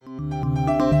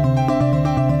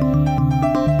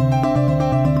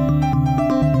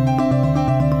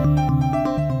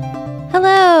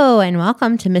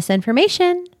Welcome to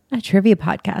Misinformation, a trivia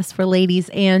podcast for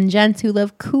ladies and gents who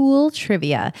love cool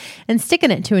trivia and sticking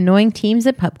it to annoying teams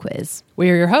at pub quiz.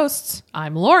 We're your hosts.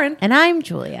 I'm Lauren. And I'm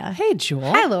Julia. Hey,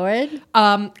 Jewel. Hi, Lauren.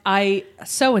 I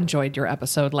so enjoyed your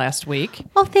episode last week.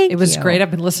 Oh, thank you. It was great. I've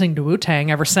been listening to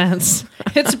Wu-Tang ever since.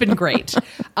 It's been great.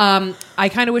 I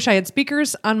kind of wish I had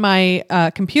speakers on my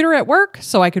computer at work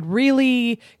so I could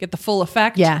really get the full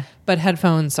effect. Yeah. But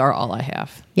headphones are all I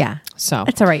have. Yeah. So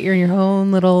that's all right. You're in your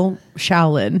own little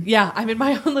Shaolin. Yeah, I'm in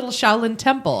my own little Shaolin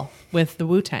temple with the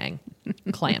Wu-Tang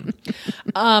clan.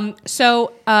 We're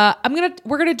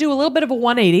gonna do a little bit of a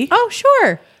 180. Oh,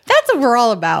 sure. That's what we're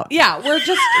all about. Yeah,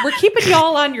 we're keeping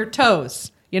y'all on your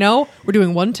toes. You know, we're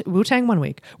doing Wu-Tang one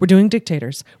week. We're doing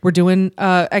dictators. We're doing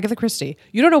Agatha Christie.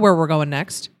 You don't know where we're going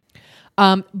next.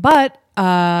 But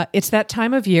it's that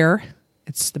time of year.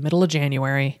 It's the middle of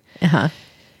January. Uh-huh.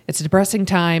 It's a depressing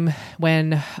time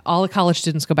when all the college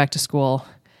students go back to school.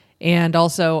 And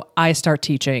also I start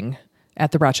teaching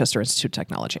at the Rochester Institute of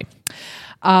Technology.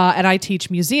 And I teach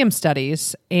museum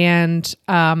studies. And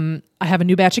I have a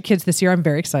new batch of kids this year. I'm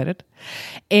very excited.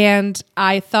 And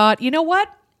I thought, you know what?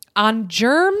 On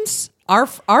germs, our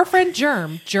friend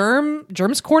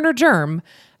Germ's Corner Germ,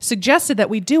 suggested that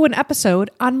we do an episode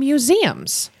on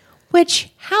museums.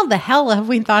 Which, how the hell have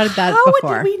we thought of that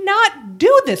before? How did we not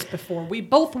do this before? We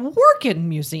both work in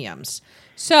museums.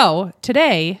 So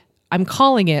today, I'm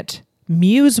calling it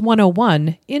Muse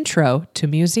 101 Intro to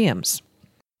Museums.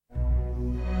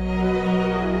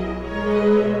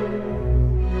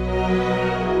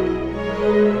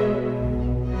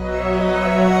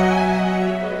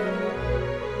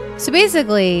 So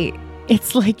basically,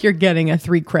 it's like you're getting a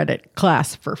 3-credit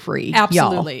class for free.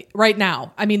 Absolutely. Y'all. Right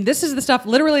now. I mean, this is the stuff,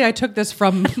 literally, I took this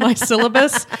from my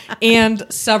syllabus and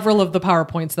several of the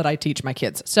PowerPoints that I teach my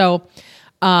kids. So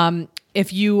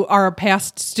if you are a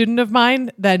past student of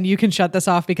mine, then you can shut this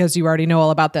off because you already know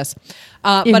all about this.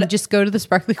 But just go to the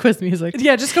Sparkly Quiz Music.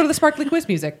 Yeah, just go to the Sparkly Quiz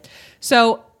Music.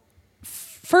 So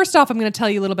first off, I'm going to tell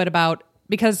you a little bit about,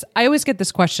 because I always get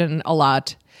this question a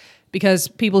lot, because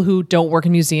people who don't work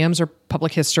in museums or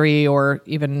public history or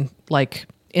even like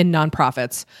in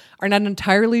nonprofits are not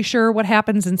entirely sure what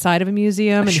happens inside of a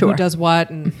museum and who does what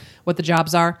and what the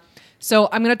jobs are. So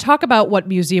I'm going to talk about what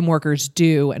museum workers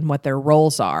do and what their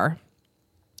roles are.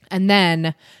 And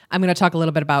then I'm going to talk a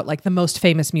little bit about like the most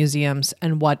famous museums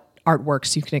and what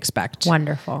artworks you can expect.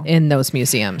 Wonderful. In those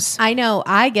museums. I know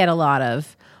I get a lot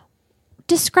of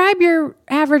describe your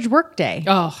average workday.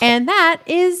 Oh. And that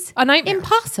is A nightmare.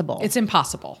 impossible. It's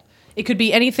impossible. It could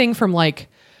be anything from like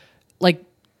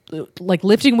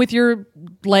lifting with your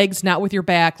legs, not with your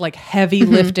back, like heavy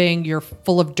lifting, you're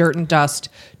full of dirt and dust,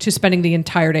 to spending the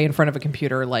entire day in front of a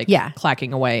computer, like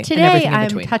clacking away. Today, and everything in I'm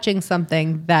between. touching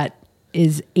something that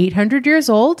is 800 years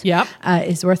old. Yep.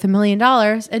 Is worth $1 million.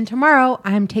 And tomorrow,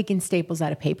 I'm taking staples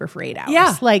out of paper for 8 hours.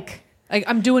 Yeah.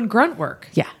 I'm doing grunt work.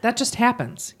 Yeah. That just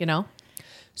happens, you know?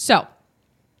 So,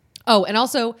 and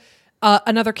also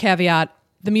another caveat,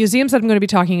 the museums that I'm going to be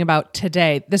talking about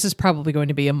today, this is probably going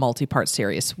to be a multi-part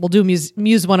series. We'll do Muse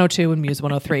 102 and Muse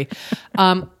 103.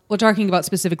 We're talking about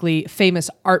specifically famous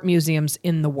art museums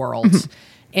in the world.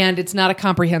 And it's not a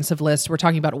comprehensive list. We're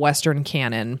talking about Western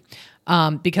canon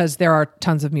because there are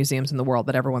tons of museums in the world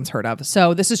that everyone's heard of.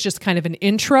 So this is just kind of an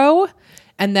intro.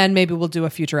 And then maybe we'll do a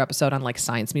future episode on like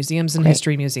science museums and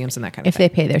history museums and that kind of thing.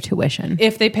 If they pay their tuition.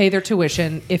 If they pay their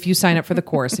tuition, if you sign up for the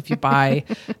course, if you buy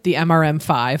the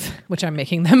MRM5, which I'm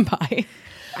making them buy.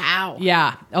 Wow.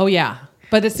 Yeah. Oh, yeah.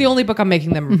 But it's the only book I'm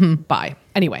making them buy.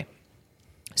 Anyway.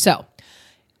 So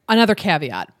another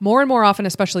caveat, more and more often,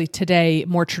 especially today,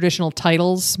 more traditional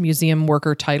titles, museum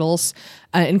worker titles,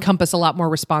 encompass a lot more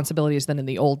responsibilities than in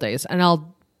the old days. And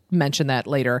I'll mention that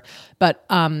later. But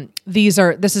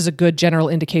this is a good general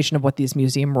indication of what these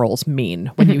museum roles mean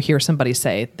when you hear somebody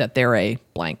say that they're a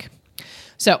blank.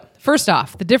 So first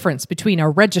off, the difference between a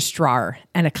registrar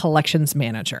and a collections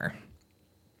manager.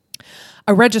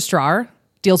 A registrar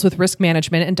deals with risk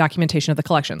management and documentation of the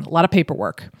collection. A lot of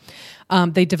paperwork.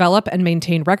 They develop and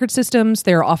maintain record systems.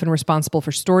 They're often responsible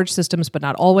for storage systems, but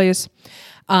not always.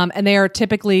 And they are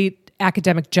typically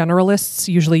academic generalists.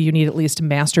 Usually you need at least a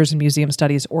master's in museum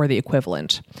studies or the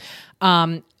equivalent.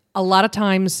 A lot of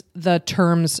times the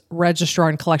terms registrar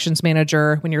and collections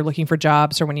manager, when you're looking for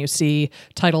jobs or when you see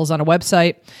titles on a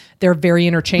website, they're very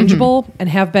interchangeable and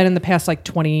have been in the past like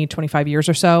 20, 25 years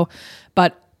or so.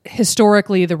 But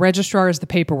historically, the registrar is the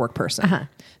paperwork person.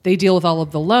 They deal with all of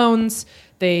the loans.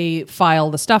 They file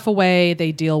the stuff away.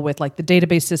 They deal with like the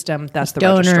database system. That's the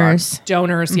registrar.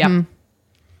 Donors, yeah.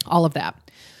 All of that.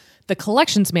 The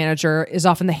collections manager is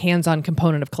often the hands-on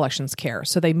component of collections care.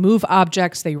 So they move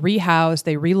objects, they rehouse,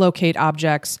 they relocate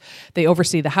objects, they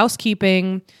oversee the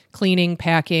housekeeping, cleaning,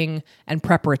 packing, and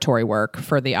preparatory work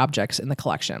for the objects in the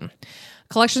collection.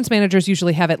 Collections managers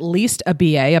usually have at least a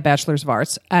BA, a Bachelor's of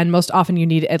Arts, and most often you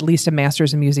need at least a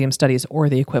Master's in Museum Studies or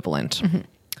the equivalent.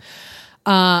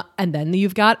 And then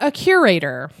you've got a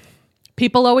curator.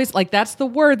 People always, like, that's the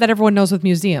word that everyone knows with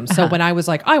museums. So when I was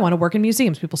like, I want to work in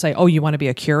museums, people say, oh, you want to be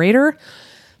a curator?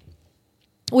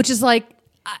 Which is like,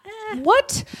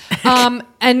 what?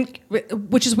 And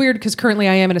which is weird because currently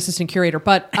I am an assistant curator,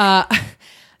 but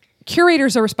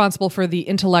curators are responsible for the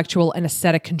intellectual and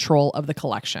aesthetic control of the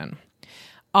collection.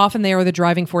 Often they are the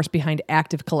driving force behind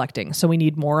active collecting. So we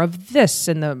need more of this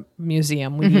in the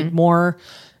museum. We need more,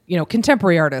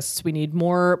 contemporary artists. We need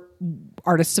more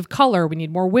artists of color. We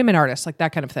need more women artists, like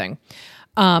that kind of thing.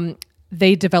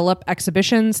 They develop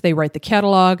exhibitions, they write the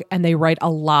catalog, and they write a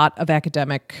lot of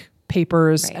academic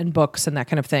papers and books and that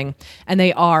kind of thing. And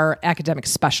they are academic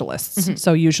specialists.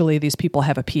 So usually these people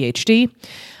have a PhD.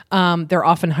 They're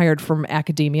often hired from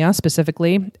academia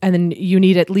specifically. And then you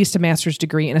need at least a master's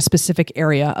degree in a specific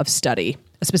area of study,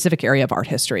 a specific area of art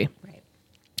history.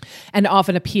 And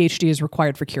often a PhD is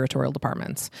required for curatorial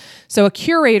departments. So a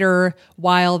curator,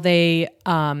 while they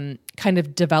kind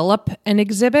of develop an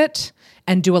exhibit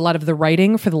and do a lot of the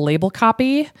writing for the label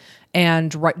copy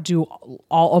and do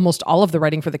almost all of the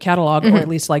writing for the catalog, or at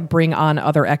least like bring on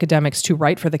other academics to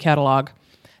write for the catalog,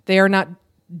 they are not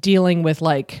dealing with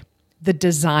like the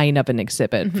design of an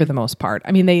exhibit for the most part.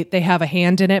 I mean, they have a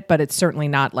hand in it, but it's certainly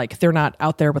not like they're not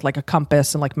out there with like a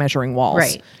compass and like measuring walls.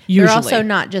 Right. Usually. They're also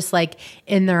not just like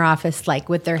in their office, like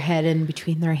with their head in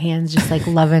between their hands, just like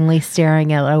lovingly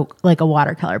staring at like a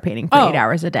watercolor painting for 8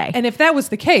 hours a day. And if that was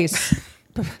the case,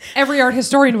 every art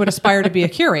historian would aspire to be a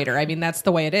curator. I mean, that's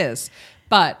the way it is.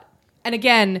 But, and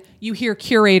again, you hear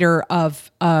curator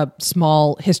of a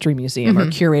small history museum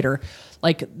or curator.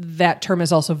 Like that term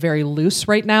is also very loose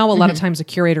right now. A lot of times a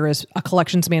curator is a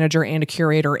collections manager and a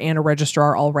curator and a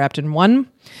registrar all wrapped in one,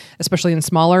 especially in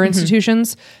smaller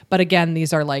institutions. But again,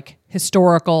 these are like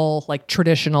historical, like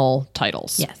traditional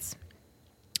titles. Yes.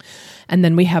 And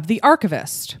then we have the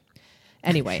archivist.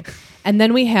 Anyway, and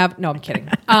then we have, no, I'm kidding.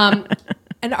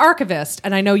 An archivist,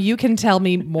 and I know you can tell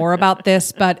me more about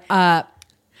this, but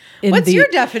what's your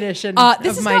definition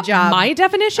this of is my not job? my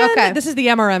definition. Okay. This is the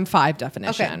MRM5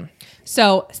 definition. Okay.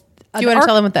 So do you want to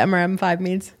tell them what the MRM5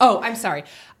 means? Oh, I'm sorry.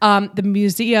 The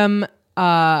museum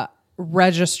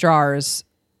registrar's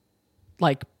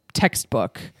like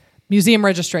textbook, museum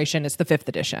registration is the 5th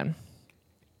edition.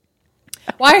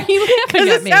 Why are you laughing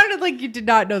at me? It sounded like you did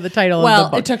not know the title well,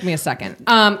 of the book. It took me a second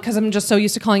because I'm just so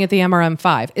used to calling it the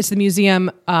MRM5. It's the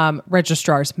museum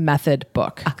registrar's method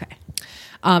book. Okay.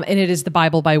 And it is the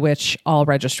Bible by which all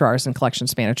registrars and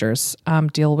collections managers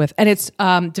deal with. And it's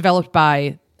developed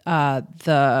by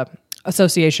the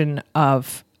Association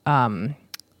of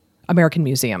American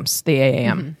Museums, the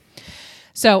AAM.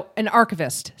 So an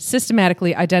archivist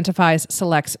systematically identifies,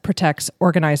 selects, protects,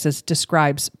 organizes,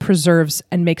 describes, preserves,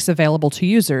 and makes available to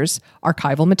users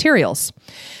archival materials.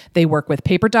 They work with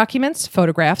paper documents,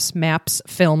 photographs, maps,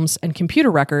 films, and computer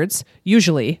records,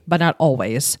 usually, but not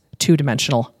always,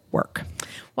 two-dimensional work.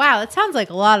 Wow, that sounds like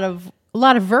a lot of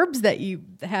verbs that you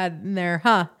had in there,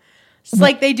 huh? It's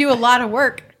like they do a lot of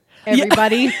work,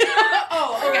 everybody.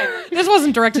 Oh, okay. This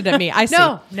wasn't directed at me. I see.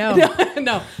 No.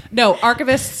 No.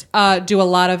 Archivists do a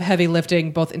lot of heavy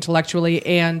lifting, both intellectually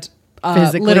and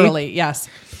physically. Literally, yes.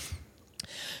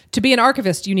 To be an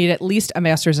archivist, you need at least a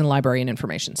master's in library and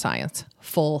information science.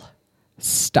 Full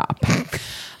stop.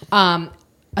 An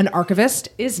archivist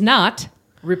is not,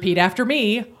 repeat after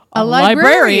me, a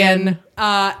librarian.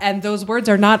 And those words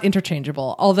are not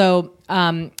interchangeable. Although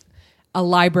a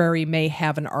library may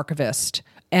have an archivist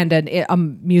and a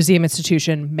museum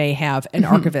institution may have an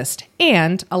archivist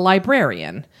and a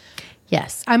librarian.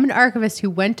 Yes. I'm an archivist who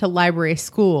went to library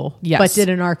school, but did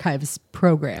an archives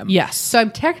program. Yes. So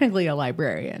I'm technically a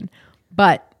librarian,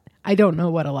 but I don't know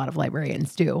what a lot of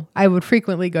librarians do. I would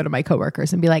frequently go to my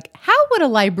coworkers and be like, how would a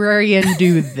librarian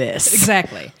do this?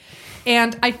 Exactly.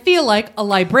 And I feel like a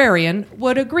librarian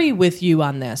would agree with you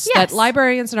on this. Yes. That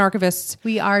librarians and archivists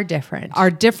we are different.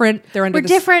 We're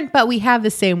different, but we have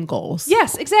the same goals.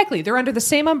 Yes, exactly. They're under the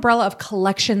same umbrella of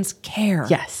collections care.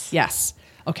 Yes.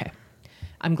 Okay.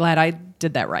 I'm glad I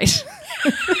did that right.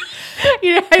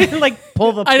 I didn't like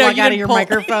pull the plug out of your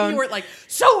microphone. You were like,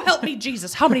 so help me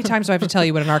Jesus. How many times do I have to tell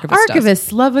you what an archivist does?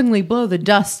 Archivists lovingly blow the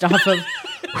dust off of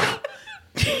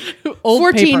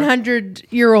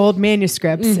 1,400-year-old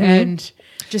manuscripts and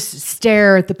just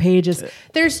stare at the pages.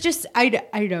 There's just, I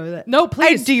know that. No,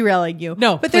 please. I'm derailing you.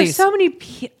 No, but please. there's so many,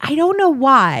 I don't know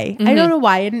why. I don't know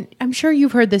why. And I'm sure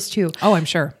you've heard this too. Oh, I'm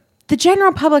sure. The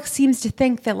general public seems to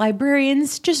think that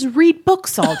librarians just read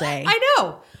books all day. I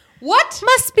know. What?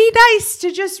 Must be nice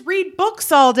to just read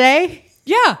books all day.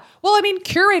 Yeah. Well, I mean,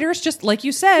 curators, just like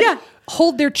you said,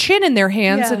 hold their chin in their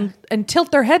hands Yeah. and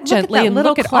tilt their head gently that and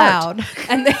little look at cloud.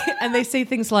 art. And they say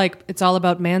things like, it's all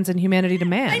about man's inhumanity to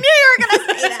man. I knew you were going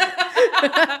to say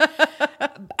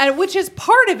that. And which is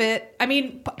part of it. I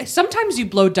mean, sometimes you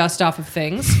blow dust off of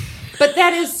things, but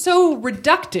that is so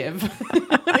reductive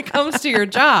when it comes to your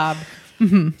job.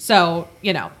 So,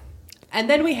 and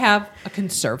then we have a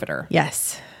conservator.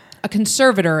 Yes. A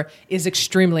conservator is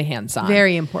extremely hands-on.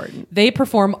 Very important. They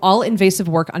perform all invasive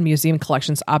work on museum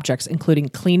collections objects, including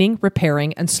cleaning,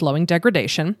 repairing, and slowing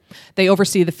degradation. They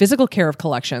oversee the physical care of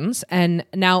collections, and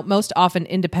now most often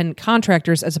independent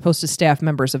contractors as opposed to staff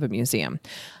members of a museum.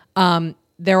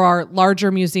 There are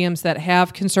larger museums that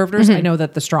have conservators. I know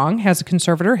that the Strong has a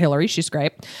conservator, Hillary. She's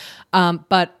great.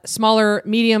 But smaller,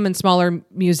 medium, and smaller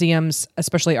museums,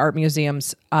 especially art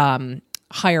museums,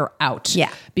 hire out. Yeah.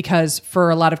 Because for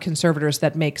a lot of conservators,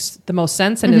 that makes the most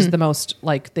sense and is the most,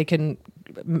 like, they can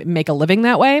make a living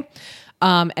that way.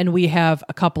 And we have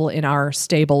a couple in our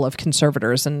stable of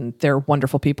conservators, and they're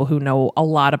wonderful people who know a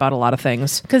lot about a lot of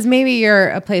things. Because maybe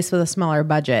you're a place with a smaller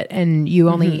budget and you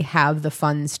only have the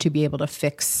funds to be able to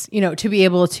fix, to be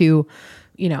able to,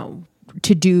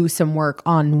 to do some work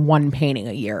on one painting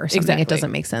a year or something. Exactly. It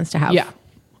doesn't make sense to have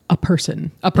a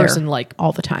person like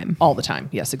all the time. All the time.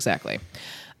 Yes, exactly.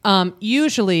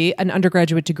 Usually an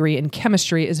undergraduate degree in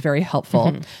chemistry is very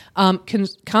helpful.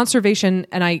 Conservation,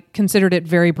 and I considered it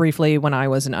very briefly when I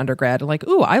was an undergrad, like,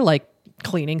 ooh, I like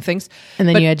cleaning things. And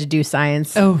then you had to do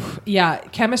science. Oh, yeah.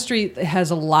 Chemistry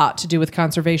has a lot to do with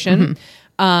conservation.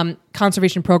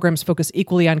 Conservation programs focus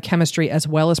equally on chemistry as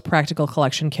well as practical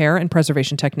collection care and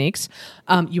preservation techniques.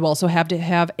 You also have to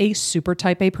have a super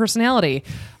type A personality,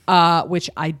 which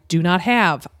I do not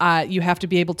have. You have to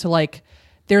be able to,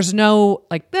 there's no,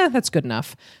 that's good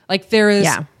enough.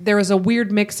 There is a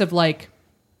weird mix of a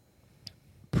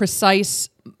precise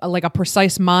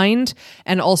mind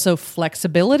and also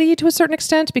flexibility to a certain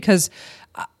extent, because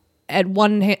on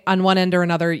one end or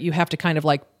another, you have to kind of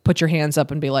put your hands up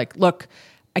and be like, look,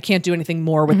 I can't do anything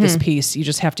more with this piece. You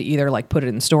just have to either put it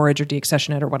in storage or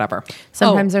deaccession it or whatever.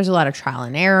 Sometimes there's a lot of trial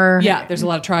and error. Yeah, there's a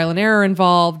lot of trial and error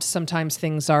involved. Sometimes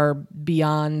things are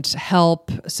beyond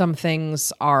help. Some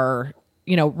things are,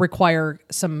 require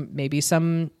some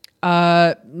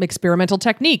experimental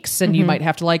techniques, and you might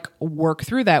have to work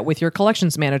through that with your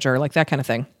collections manager, that kind of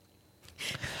thing.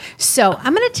 So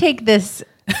I'm going to take this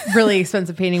really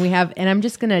expensive painting we have, and I'm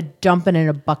just going to dump it in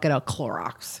a bucket of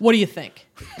Clorox. What do you think?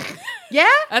 Yeah?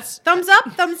 That's thumbs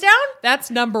up, thumbs down? That's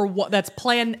number one. That's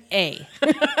plan A.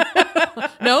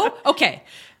 No? Okay.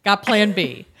 Got plan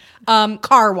B.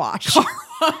 Car wash. Car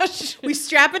wash. We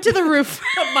strap it to the roof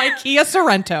of my Kia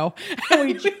Sorento. And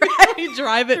we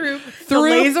drive it through the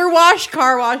laser wash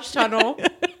car wash tunnel.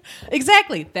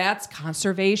 Exactly. That's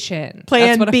conservation.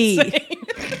 Plan That's B.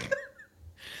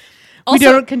 Also,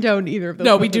 we don't condone either of those.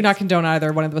 No, we do not condone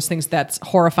either one of those things. That's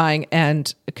horrifying.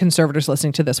 And conservators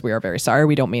listening to this, we are very sorry.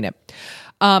 We don't mean it.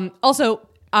 Also,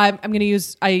 I'm going to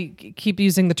I keep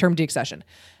using the term deaccession.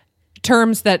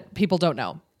 Terms that people don't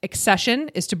know. Accession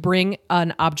is to bring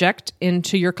an object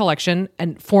into your collection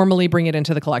and formally bring it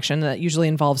into the collection. That usually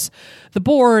involves the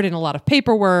board and a lot of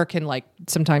paperwork and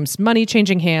sometimes money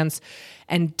changing hands.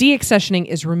 And deaccessioning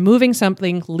is removing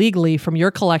something legally from your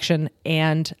collection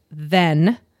and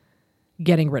then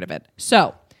getting rid of it.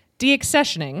 So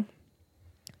deaccessioning,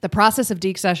 the process of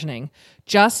deaccessioning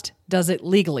just does it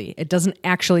legally. It doesn't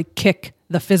actually kick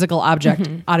the physical object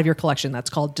out of your collection. That's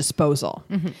called disposal.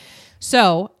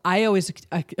 So I always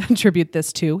attribute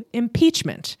this to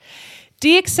impeachment.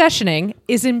 Deaccessioning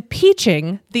is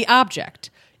impeaching the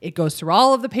object. It goes through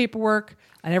all of the paperwork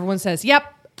and everyone says,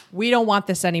 yep, we don't want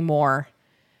this anymore.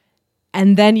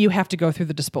 And then you have to go through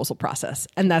the disposal process.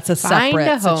 And that's a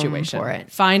separate situation.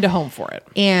 Find a home for it.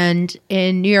 And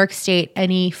in New York State,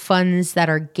 any funds that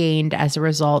are gained as a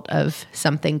result of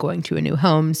something going to a new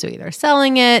home, so either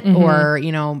selling it or,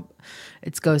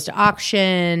 it goes to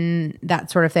auction, that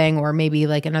sort of thing, or maybe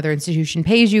another institution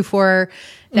pays you for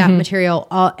that material,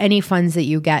 any funds that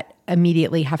you get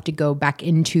immediately have to go back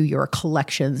into your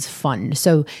collections fund.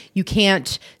 So you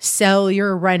can't sell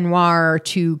your Renoir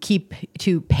to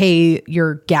pay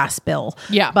your gas bill.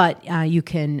 Yeah. But you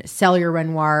can sell your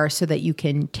Renoir so that you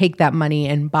can take that money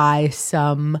and buy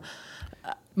some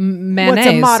mayonnaise.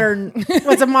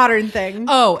 What's a modern thing?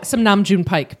 Oh, some Namjoon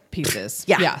Pike pieces.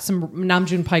 Yeah. Some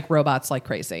Namjoon Pike robots like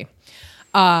crazy.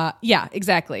 Yeah,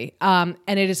 exactly. And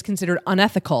it is considered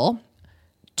unethical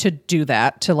to do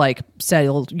that, to like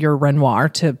sell your Renoir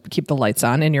to keep the lights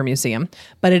on in your museum,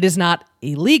 but it is not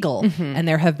illegal. And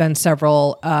there have been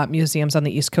several museums on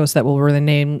the East Coast that will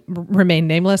remain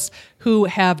nameless who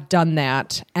have done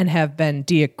that and have been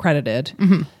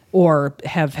de-accredited or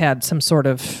have had some sort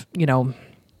of, I don't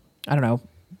know,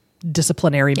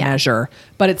 disciplinary measure,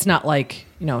 but it's not like,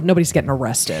 nobody's getting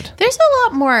arrested. There's a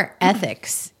lot more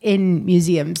ethics in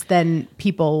museums than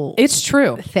people It's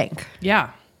true. think.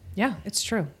 Yeah, it's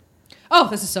true. Oh,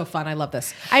 this is so fun. I love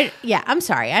this. I'm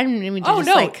sorry. I didn't even Oh,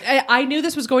 no. I knew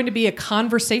this was going to be a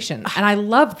conversation, and I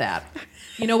love that.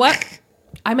 You know what?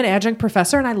 I'm an adjunct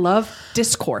professor, and I love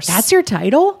discourse. That's your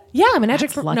title? Yeah, I'm an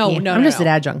adjunct professor. No. I'm just an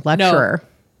adjunct lecturer.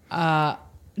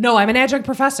 No, I'm an adjunct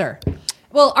professor.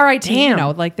 Well,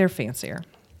 RIT, they're fancier.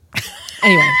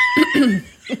 Anyway.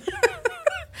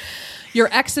 Your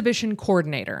exhibition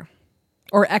coordinator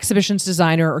or exhibitions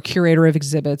designer or curator of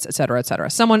exhibits, et cetera, et cetera.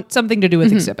 Something to do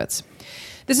with exhibits.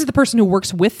 This is the person who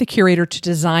works with the curator to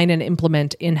design and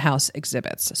implement in-house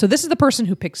exhibits. So this is the person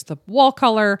who picks the wall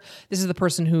color. This is the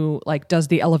person who does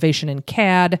the elevation in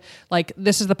CAD.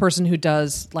 This is the person who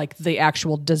does the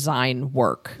actual design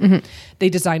work. They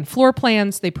design floor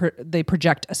plans. They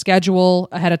project a schedule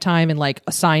ahead of time and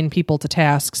assign people to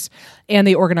tasks, and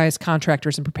they organize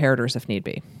contractors and preparators if need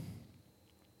be.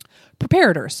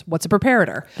 Preparators. What's a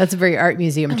preparator? That's a very art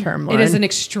museum term, Lauren. It is an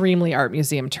extremely art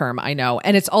museum term, I know.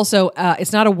 And it's also,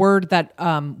 it's not a word that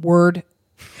Word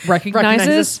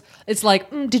recognizes. It's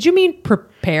did you mean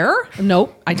prepare?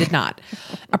 Nope, I did not.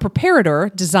 A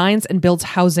preparator designs and builds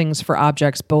housings for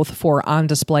objects, both for on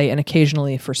display and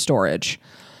occasionally for storage.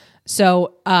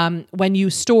 So when you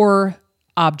store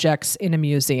objects in a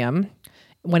museum,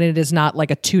 when it is not like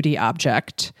a 2D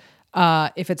object,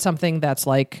 if it's something that's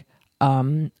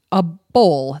a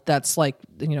bowl that's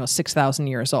 6,000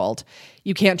 years old,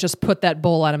 you can't just put that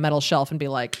bowl on a metal shelf and be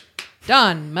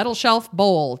done, metal shelf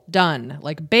bowl, done.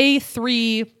 Bay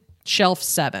 3, shelf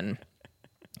 7.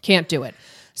 Can't do it.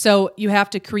 So you have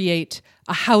to create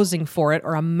a housing for it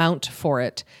or a mount for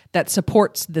it that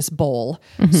supports this bowl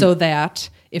so that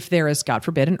if there is, God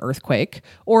forbid, an earthquake,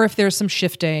 or if there's some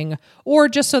shifting, or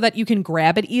just so that you can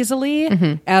grab it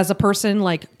easily as a person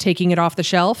taking it off the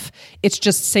shelf, it's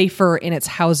just safer in its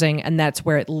housing, and that's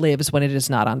where it lives when it is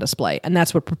not on display. And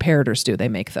that's what preparators do. They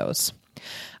make those.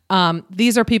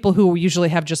 These are people who usually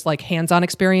have just hands-on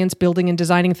experience building and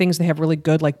designing things. They have really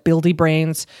good buildy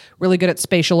brains, really good at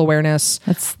spatial awareness.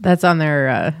 That's on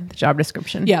their job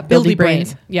description. Yeah, buildy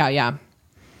brains. Yeah.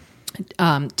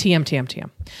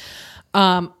 TM.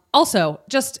 Also,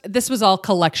 this was all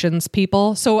collections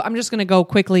people. So I'm just going to go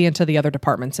quickly into the other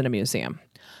departments in a museum.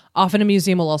 Often a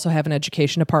museum will also have an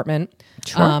education department.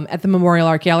 Sure. At the Memorial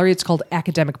Art Gallery, it's called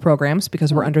academic programs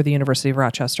because we're under the University of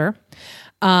Rochester,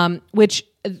 which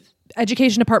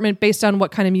education department, based on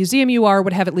what kind of museum you are,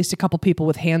 would have at least a couple people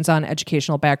with hands-on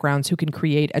educational backgrounds who can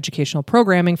create educational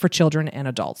programming for children and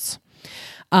adults.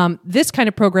 This kind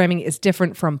of programming is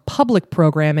different from public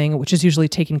programming, which is usually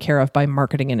taken care of by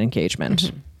marketing and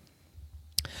engagement.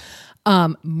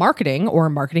 Marketing or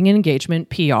marketing and engagement,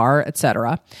 PR,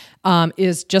 etc.,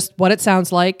 is just what it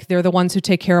sounds like. They're the ones who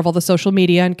take care of all the social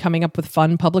media and coming up with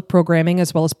fun public programming,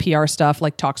 as well as PR stuff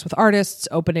like talks with artists,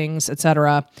 openings,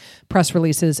 etc., press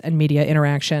releases, and media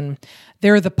interaction.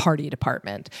 They're the party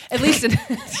department, at least.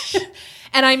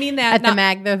 And I mean that at the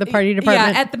MAG, they're the party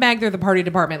department. Yeah, at the MAG, they're the party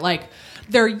department.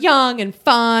 They're young and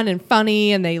fun and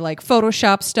funny, and they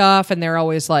Photoshop stuff, and they're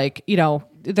always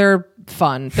they're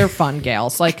fun. They're fun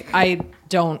gals. I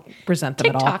don't resent them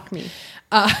at all. TikTok me.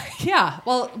 Yeah.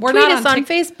 Well, we're tweet not us on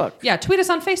Facebook. Yeah, tweet us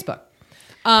on Facebook.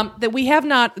 That we have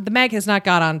not. The MAG has not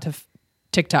got onto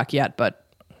TikTok yet, but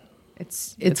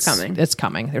it's coming. It's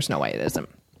coming. There's no way it isn't.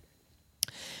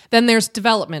 Then there's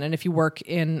development, and if you work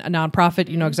in a nonprofit,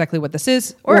 you know exactly what this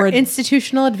is. Or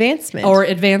institutional advancement. Or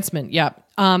advancement, yeah.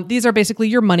 These are basically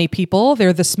your money people.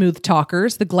 They're the smooth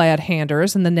talkers, the glad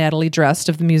handers, and the Natalie dressed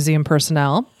of the museum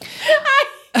personnel.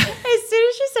 As soon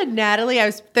as you said Natalie, I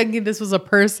was thinking this was a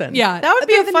person. Yeah, that would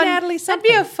be a fun Natalie. That'd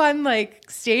be a fun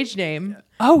stage name.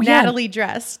 Oh yeah, Natalie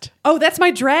dressed. Oh, that's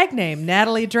my drag name,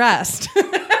 Natalie dressed.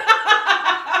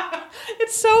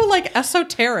 It's so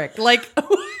esoteric.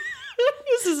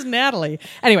 This is Natalie.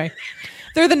 Anyway,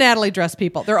 they're the Natalie dress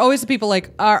people. They're always the people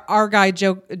our guy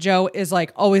Joe is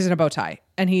always in a bow tie,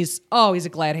 and he's a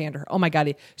glad hander. Oh my God.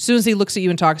 As soon as he looks at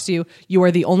you and talks to you, you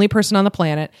are the only person on the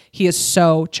planet. He is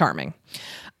so charming.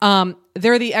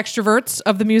 They're the extroverts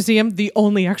of the museum, the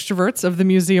only extroverts of the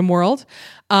museum world.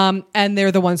 And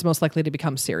they're the ones most likely to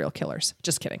become serial killers.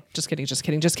 Just kidding.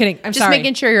 I'm sorry.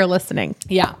 making sure you're listening.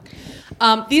 Yeah.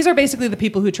 These are basically the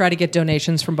people who try to get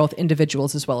donations from both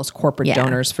individuals as well as corporate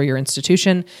donors for your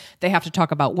institution. They have to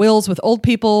talk about wills with old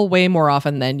people way more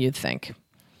often than you'd think.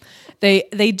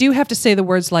 They do have to say the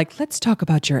words like, let's talk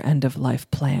about your end of life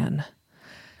plan,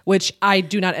 which I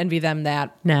do not envy them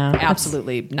that. No.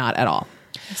 Absolutely not at all.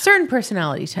 A certain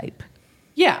personality type.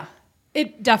 Yeah.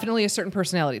 It definitely a certain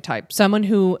personality type. Someone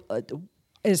who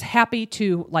is happy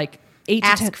to like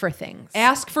Ask for things.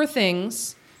 Ask for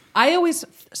things. I always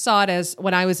saw it as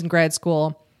when I was in grad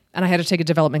school and I had to take a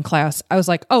development class, I was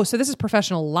like, oh, so this is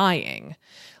professional lying.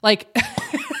 Like,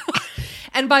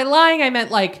 and by lying, I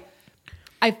meant like,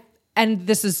 and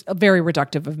this is very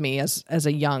reductive of me as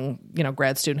a young,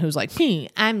 grad student who's like,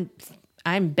 I'm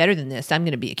better than this. I'm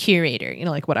going to be a curator,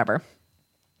 like whatever.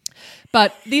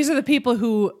 But these are the people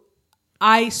who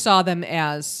I saw them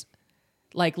as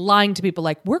like lying to people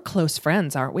like, we're close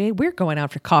friends, aren't we? We're going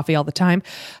out for coffee all the time.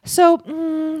 So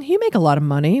you make a lot of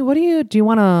money. Do you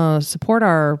want to support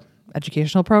our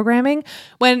educational programming?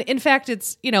 When in fact,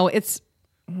 it's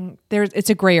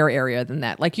a grayer area than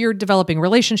that. Like you're developing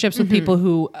relationships with people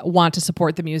who want to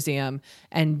support the museum.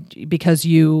 And because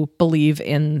you believe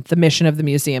in the mission of the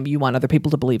museum, you want other people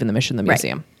to believe in the mission of the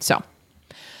museum. Right. So,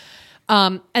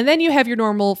 and then you have your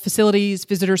normal facilities,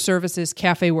 visitor services,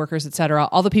 cafe workers, et cetera,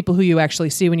 all the people who you actually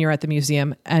see when you're at the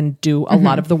museum and do a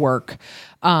lot of the work.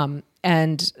 And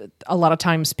a lot of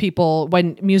times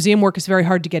when museum work is very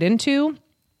hard to get into,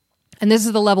 and this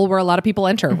is the level where a lot of people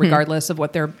enter, regardless of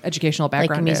what their educational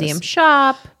background is. Like a museum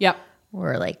shop. Yep.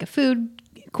 Or like a food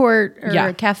court or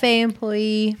a cafe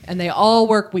employee. And we all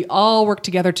work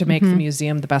together to make the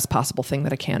museum the best possible thing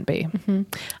that it can be. I'm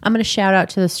going to shout out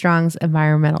to the Strong's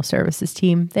Environmental Services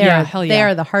team. They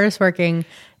are the hardest working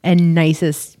and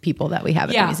nicest people that we have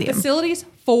at the museum. Facilities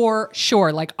for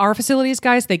sure. Like our facilities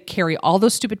guys, they carry all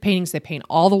those stupid paintings. They paint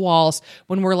all the walls.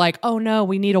 When we're like, oh no,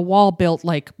 we need a wall built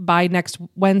like by next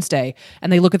Wednesday.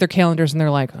 And they look at their calendars and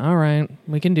they're like, all right,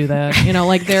 we can do that.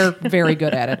 Like they're very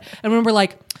good at it. And when we're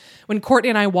like, when Courtney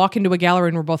and I walk into a gallery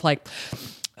and we're both like,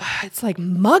 it's like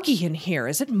muggy in here.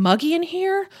 Is it muggy in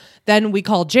here? Then we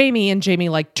call Jamie and Jamie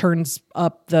like turns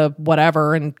up the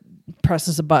whatever and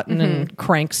presses a button and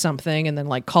cranks something and then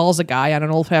like calls a guy on an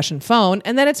old fashioned phone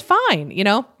and then it's fine.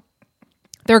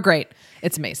 They're great.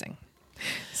 It's amazing.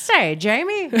 Say,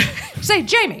 Jamie,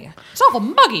 it's awful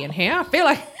muggy in here. I feel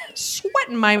like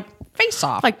sweating my face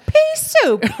off. Like pea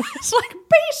soup. It's like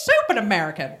pea soup in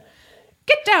American.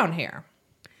 Get down here.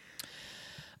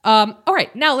 All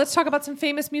right, now let's talk about some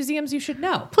famous museums you should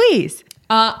know. Please.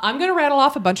 I'm going to rattle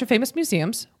off a bunch of famous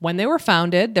museums, when they were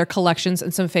founded, their collections,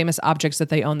 and some famous objects that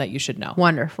they own that you should know.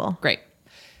 Wonderful. Great.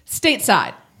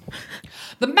 Stateside.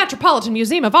 The Metropolitan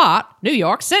Museum of Art, New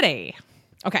York City.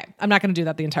 Okay, I'm not going to do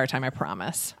that the entire time, I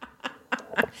promise.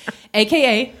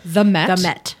 AKA the Met. The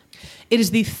Met. It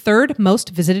is the third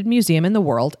most visited museum in the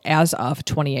world as of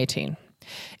 2018.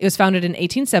 It was founded in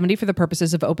 1870 for the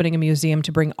purposes of opening a museum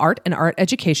to bring art and art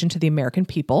education to the American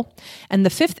people. And the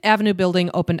Fifth Avenue building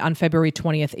opened on February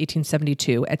 20th,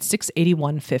 1872 at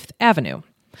 681 Fifth Avenue.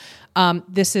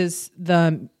 It's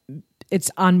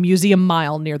on Museum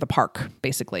Mile near the park,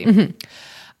 basically.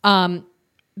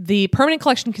 The permanent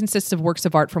collection consists of works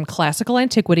of art from classical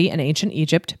antiquity and ancient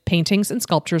Egypt, paintings and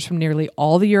sculptures from nearly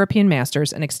all the European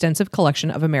masters, and extensive collection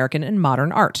of American and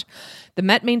modern art. The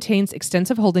Met maintains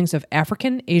extensive holdings of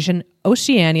African, Asian,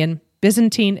 Oceanian,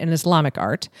 Byzantine, and Islamic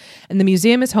art, and the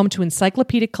museum is home to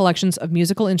encyclopedic collections of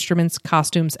musical instruments,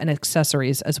 costumes, and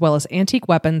accessories, as well as antique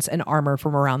weapons and armor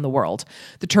from around the world.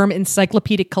 The term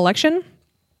encyclopedic collection...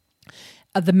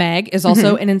 the MAG is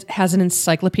also has an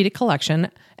encyclopedic collection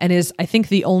and is, I think,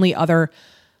 the only other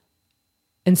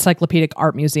encyclopedic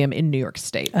art museum in New York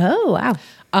State. Oh,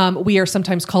 wow. We are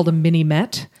sometimes called a mini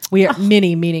Met. We are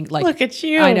mini, meaning like... Look at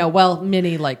you. I know. Well,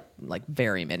 mini, like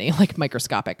very mini, like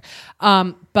microscopic.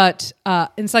 But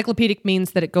encyclopedic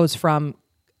means that it goes from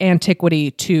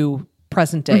antiquity to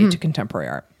present day to contemporary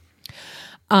art.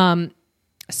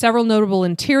 Several notable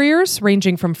interiors,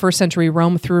 ranging from first century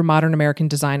Rome through modern American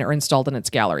design, are installed in its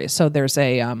galleries. So there's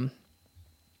I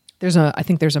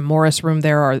think there's a Morris room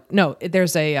there,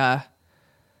 there's a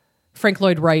Frank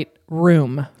Lloyd Wright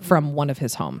room from one of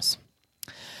his homes.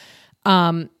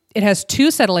 It has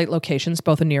two satellite locations,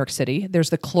 both in New York City. There's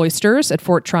the Cloisters at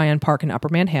Fort Tryon Park in Upper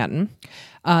Manhattan.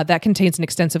 That contains an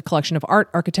extensive collection of art,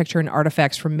 architecture, and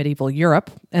artifacts from medieval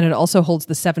Europe. And it also holds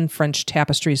the 7 French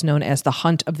tapestries known as the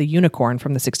Hunt of the Unicorn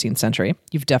from the 16th century.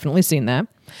 You've definitely seen that.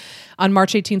 On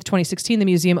March 18th, 2016, the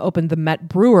museum opened the Met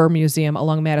Brewer Museum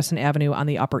along Madison Avenue on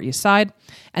the Upper East Side,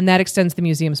 and that extends the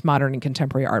museum's modern and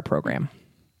contemporary art program.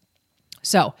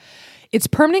 So, its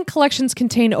permanent collections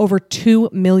contain over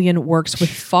 2 million works with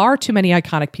far too many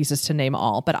iconic pieces to name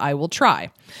all, but I will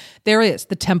try. There is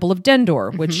the Temple of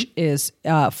Dendur, which is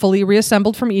fully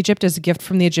reassembled from Egypt as a gift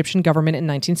from the Egyptian government in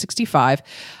 1965.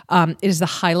 It is the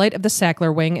highlight of the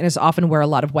Sackler Wing and is often where a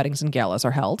lot of weddings and galas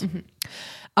are held.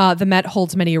 The Met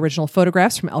holds many original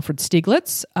photographs from Alfred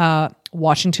Stieglitz,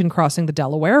 Washington crossing the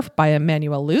Delaware by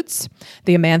Emmanuel Lutz,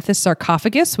 the Amanthus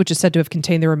sarcophagus, which is said to have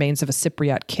contained the remains of a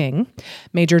Cypriot king,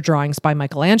 major drawings by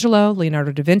Michelangelo,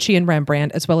 Leonardo da Vinci, and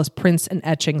Rembrandt, as well as prints and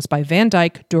etchings by Van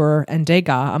Dyck, Dürer, and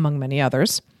Degas, among many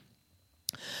others.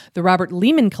 The Robert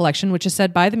Lehman Collection, which is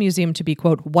said by the museum to be,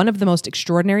 quote, one of the most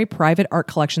extraordinary private art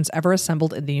collections ever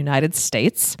assembled in the United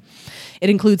States. It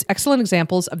includes excellent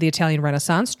examples of the Italian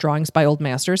Renaissance, drawings by old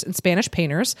masters, and Spanish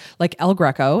painters like El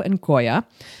Greco and Goya.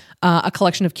 A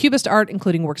collection of Cubist art,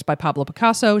 including works by Pablo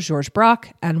Picasso, Georges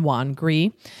Braque, and Juan Gris.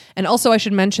 And also I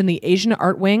should mention the Asian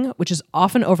Art Wing, which is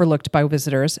often overlooked by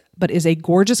visitors, but is a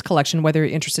gorgeous collection whether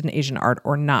you're interested in Asian art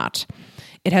or not.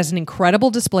 It has an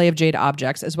incredible display of jade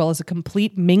objects, as well as a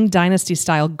complete Ming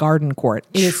Dynasty-style garden court.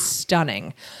 It is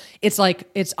stunning. It's like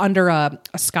it's under a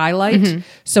skylight,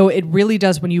 so it really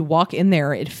does, when you walk in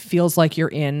there, it feels like you're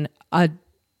in a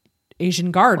Asian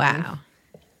garden. Wow.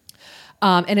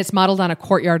 And it's modeled on a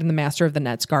courtyard in the Master of the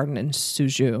Net's garden in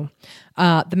Suzhou.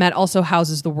 The Met also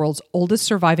houses the world's oldest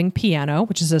surviving piano,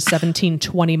 which is a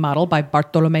 1720 model by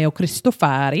Bartolomeo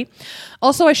Cristofari.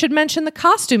 Also, I should mention the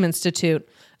Costume Institute,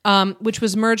 which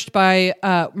was merged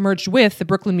with the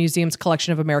Brooklyn Museum's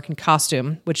collection of American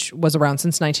costume, which was around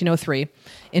since 1903.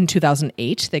 In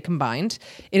 2008, they combined.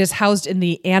 It is housed in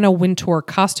the Anna Wintour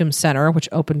Costume Center, which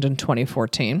opened in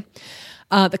 2014.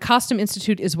 The Costume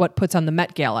Institute is what puts on the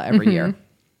Met Gala every year.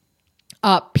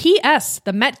 P.S.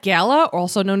 The Met Gala,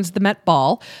 also known as the Met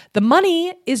Ball, the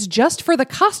money is just for the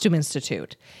Costume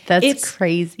Institute. It's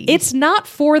crazy. It's not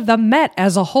for the Met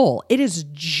as a whole. It is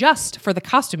just for the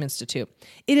Costume Institute.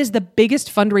 It is the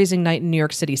biggest fundraising night in New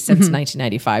York City since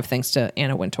 1995, thanks to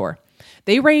Anna Wintour.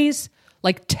 They raise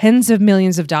like tens of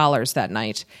millions of dollars that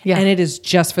night, and it is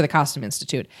just for the Costume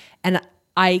Institute. And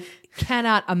I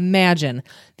cannot imagine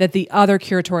that the other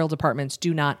curatorial departments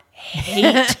do not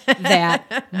hate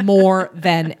that more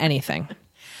than anything.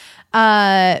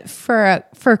 For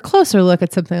a closer look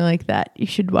at something like that, you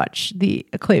should watch the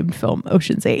acclaimed film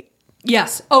Ocean's 8.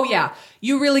 Yes. Oh, yeah.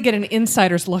 You really get an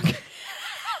insider's look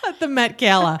at the Met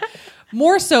Gala.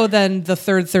 More so than the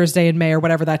third Thursday in May or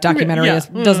whatever that documentary is.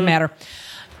 Doesn't matter.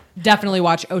 Definitely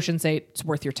watch Ocean's 8. It's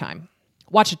worth your time.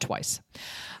 Watch it twice.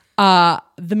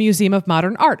 The Museum of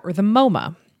Modern Art, or the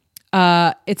MoMA.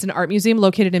 It's an art museum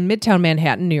located in Midtown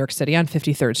Manhattan, New York City, on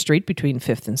 53rd Street between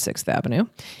 5th and 6th Avenue.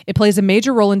 It plays a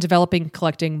major role in developing and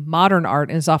collecting modern art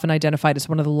and is often identified as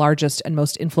one of the largest and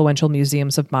most influential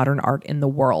museums of modern art in the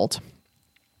world.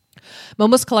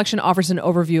 MoMA's collection offers an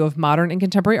overview of modern and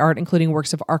contemporary art, including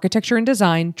works of architecture and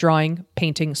design, drawing,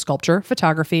 painting, sculpture,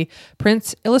 photography,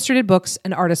 prints, illustrated books,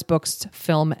 and artist books,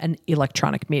 film, and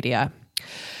electronic media.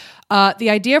 The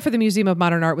idea for the Museum of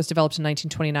Modern Art was developed in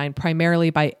 1929 primarily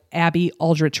by Abby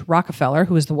Aldrich Rockefeller,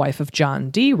 who is the wife of John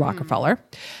D. Rockefeller,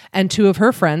 and two of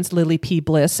her friends, Lily P.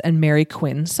 Bliss and Mary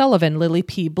Quinn Sullivan. Lily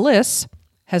P. Bliss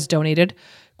has donated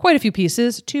quite a few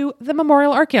pieces to the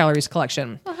Memorial Art Gallery's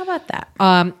collection. Well, how about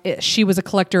that? She was a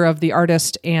collector of the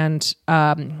artist and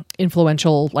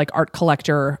influential art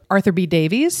collector Arthur B.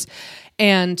 Davies,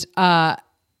 and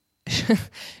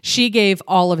she gave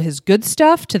all of his good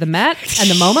stuff to the Met and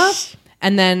the MoMA,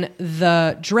 and then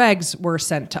the dregs were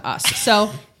sent to us.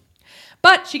 So,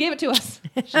 but she gave it to us.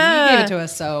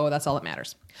 So that's all that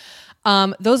matters.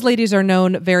 Those ladies are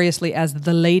known variously as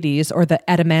the ladies or the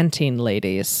adamantine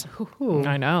ladies. Ooh.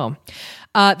 I know.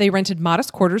 They rented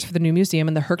modest quarters for the new museum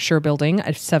in the Herscher Building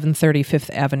at 730 Fifth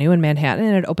Avenue in Manhattan,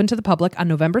 and it opened to the public on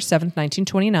November 7th,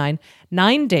 1929,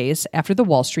 9 days after the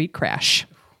Wall Street crash.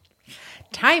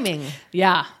 Timing.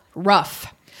 Yeah,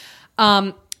 rough.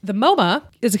 The MoMA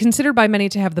is considered by many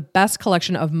to have the best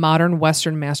collection of modern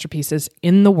Western masterpieces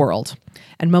in the world.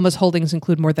 And MoMA's holdings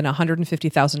include more than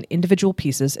 150,000 individual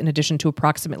pieces, in addition to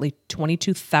approximately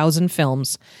 22,000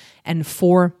 films and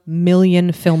 4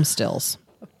 million film stills.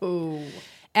 Ooh.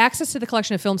 Access to the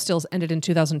collection of film stills ended in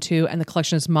 2002, and the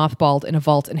collection is mothballed in a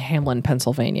vault in Hamlin,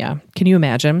 Pennsylvania. Can you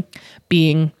imagine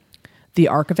being the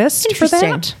archivist for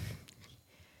that?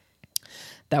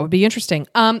 That would be interesting.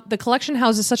 The collection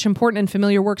houses such important and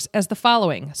familiar works as the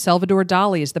following. Salvador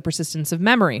Dali's The Persistence of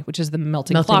Memory, which is the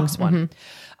Melting Clocks one.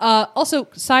 Also,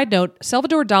 side note,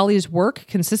 Salvador Dali's work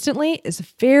consistently is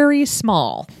very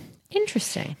small.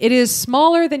 Interesting. It is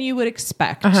smaller than you would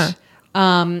expect.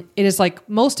 It is like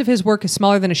most of his work is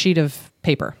smaller than a sheet of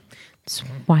paper. That's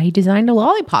why he designed a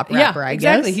lollipop wrapper, I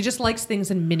exactly. guess. He just likes things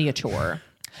in miniature.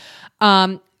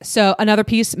 So another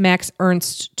piece, Max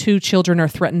Ernst's Two Children Are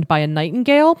Threatened by a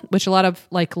Nightingale, which a lot of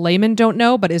like laymen don't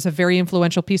know, but is a very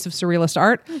influential piece of surrealist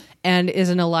art and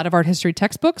is in a lot of art history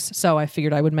textbooks. So I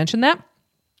figured I would mention that.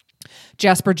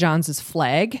 Jasper Johns'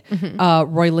 Flag,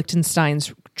 Roy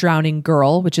Lichtenstein's Drowning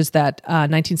Girl, which is that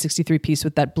 1963 piece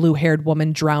with that blue-haired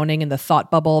woman drowning in the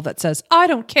thought bubble that says, I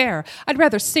don't care. I'd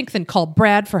rather sink than call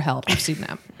Brad for help. I've seen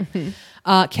that.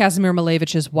 Kazimir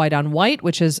Malevich's White on White,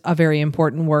 which is a very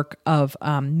important work of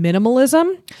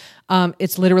minimalism.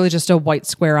 It's literally just a white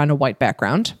square on a white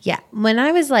background. Yeah. When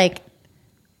I was like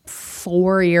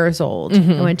 4 years old,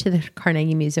 I went to the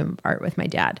Carnegie Museum of Art with my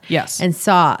dad. Yes. And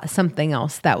saw something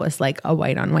else that was like a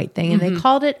white on white thing. And they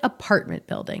called it apartment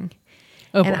building.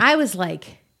 Oh, and boy. I was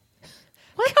like,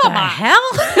 what Come the on. hell?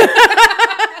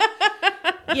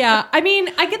 Yeah. I mean,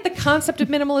 I get the concept of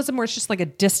minimalism where it's just like a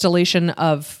distillation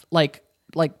of like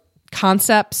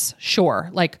concepts. Sure.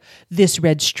 Like this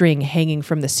red string hanging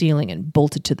from the ceiling and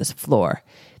bolted to the floor.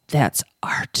 That's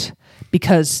art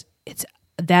because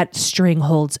that string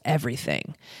holds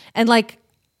everything. And like,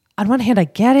 on one hand, I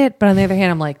get it, but on the other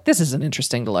hand, I'm like, this isn't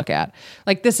interesting to look at.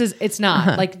 Like it's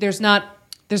not like there's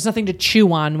nothing to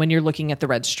chew on when you're looking at the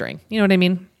red string. You know what I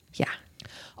mean? Yeah.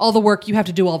 All the work, you have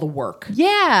to do all the work.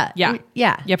 Yeah. Yeah.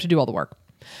 Yeah. You have to do all the work.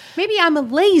 Maybe I'm a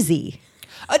lazy.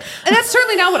 And that's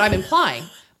certainly not what I'm implying.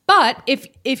 But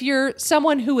if you're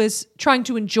someone who is trying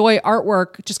to enjoy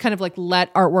artwork, just kind of like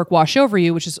let artwork wash over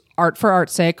you, which is art for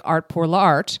art's sake, art pour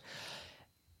l'art,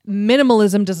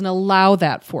 minimalism doesn't allow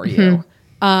that for you.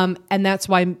 And that's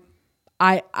why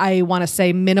I want to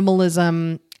say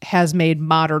minimalism has made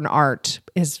modern art,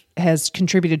 has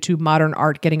contributed to modern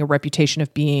art getting a reputation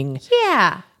of being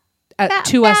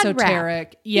too bad esoteric.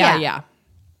 rap. Yeah.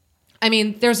 I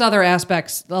mean, there's other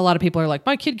aspects. A lot of people are like,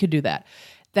 my kid could do that.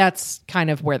 That's kind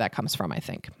of where that comes from, I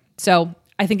think. So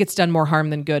I think it's done more harm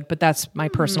than good, but that's my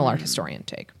personal art historian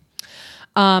take.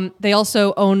 They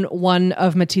also own one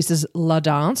of Matisse's La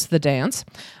Danse, The Dance,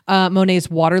 Monet's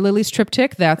Water Lilies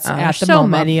triptych. That's at the so MoMA.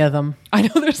 many of them. I know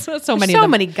there's so many. So of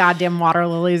them. many goddamn water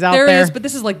lilies out There there. is, but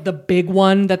this is like the big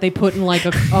one that they put in like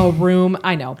a room.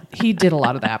 I know he did a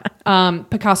lot of that.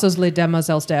 Picasso's Les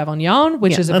Demoiselles d'Avignon,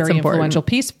 which is a very influential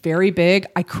piece, very big.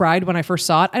 I cried when I first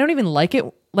saw it. I don't even like it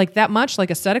like that much,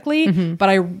 like aesthetically, but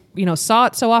I saw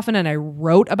it so often and I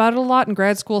wrote about it a lot in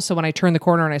grad school. So when I turned the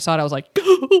corner and I saw it, I was like,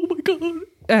 oh my God.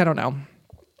 I don't know.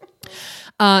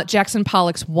 Jackson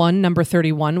Pollock's number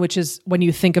 31, which is when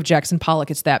you think of Jackson Pollock,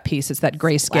 it's that piece. It's that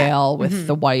grayscale with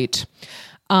the white.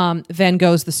 Van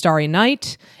Gogh's The Starry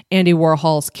Night, Andy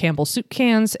Warhol's Campbell Soup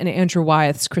Cans, and Andrew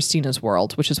Wyeth's Christina's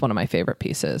World, which is one of my favorite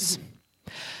pieces.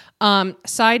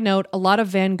 Side note, a lot of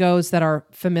Van Goghs that are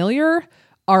familiar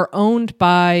are owned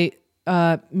by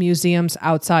museums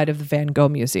outside of the Van Gogh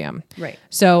Museum. Right.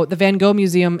 So the Van Gogh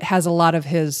Museum has a lot of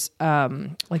his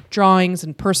like drawings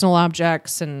and personal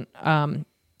objects, and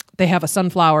they have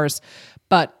sunflowers,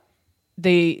 but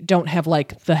they don't have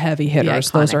like the heavy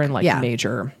hitters. Those are in like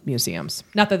major museums.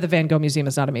 Not that the Van Gogh Museum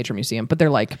is not a major museum, but they're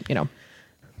like,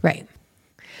 Right.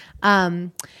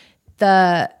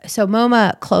 So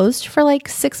MoMA closed for like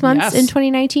 6 months in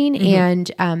 2019,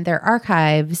 and their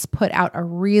archives put out a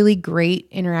really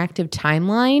great interactive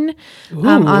timeline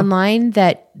online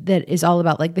that is all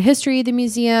about like the history of the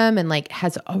museum and like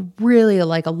has a really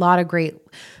like a lot of great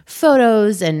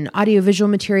photos and audiovisual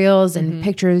materials and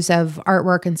pictures of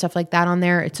artwork and stuff like that on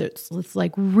there. It's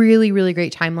like really, really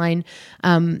great timeline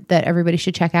that everybody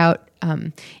should check out.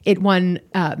 It won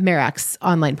Merrick's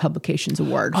Online Publications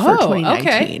Award for 2019.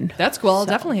 Okay. That's cool. I'll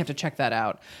definitely have to check that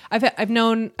out.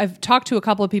 I've talked to a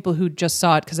couple of people who just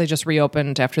saw it because they just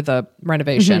reopened after the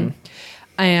renovation.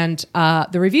 And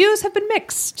the reviews have been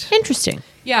mixed. Interesting.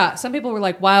 Yeah. Some people were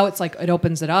like, wow, it's like, it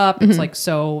opens it up. It's like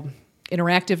so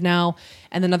interactive now.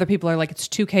 And then other people are like, it's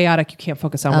too chaotic. You can't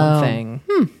focus on one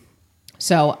thing.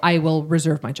 So I will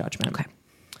reserve my judgment. Okay.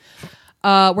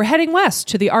 We're heading west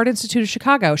to the Art Institute of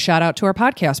Chicago. Shout out to our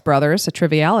podcast brothers at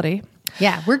Triviality.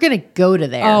 Yeah, we're going to go to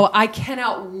there. Oh, I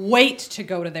cannot wait to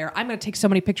go to there. I'm going to take so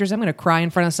many pictures. I'm going to cry in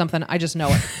front of something. I just know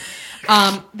it.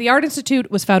 The Art Institute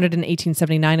was founded in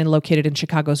 1879 and located in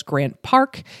Chicago's Grant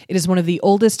Park. It is one of the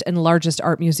oldest and largest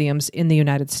art museums in the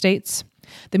United States.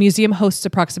 The museum hosts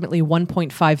approximately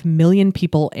 1.5 million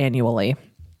people annually.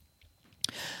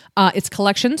 Its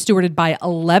collection, stewarded by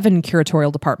 11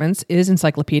 curatorial departments, is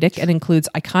encyclopedic and includes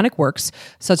iconic works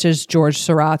such as Georges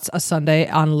Seurat's A Sunday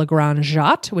on Le Grand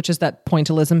Jatte, which is that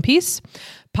pointillism piece,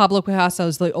 Pablo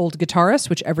Picasso's The Old Guitarist,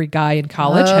 which every guy in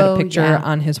college had a picture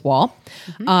on his wall,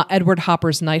 Edward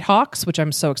Hopper's Nighthawks, which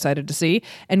I'm so excited to see,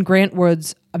 and Grant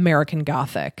Wood's American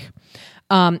Gothic.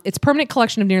 Its permanent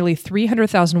collection of nearly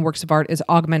 300,000 works of art is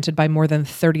augmented by more than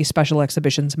 30 special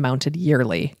exhibitions mounted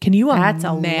yearly. Can you That's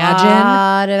imagine? a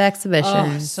lot of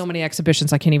exhibitions. So many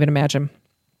exhibitions, I can't even imagine.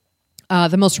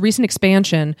 The most recent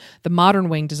expansion, the modern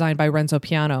wing designed by Renzo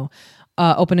Piano,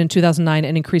 opened in 2009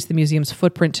 and increased the museum's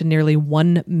footprint to nearly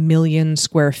 1 million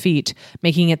square feet,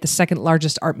 making it the second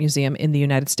largest art museum in the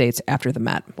United States after the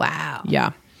Met. Wow.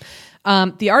 Yeah.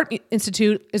 The Art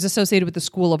Institute is associated with the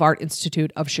School of Art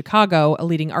Institute of Chicago, a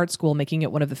leading art school, making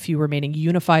it one of the few remaining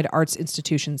unified arts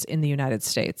institutions in the United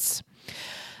States.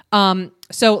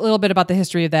 So a little bit about the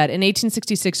history of that. In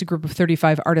 1866, a group of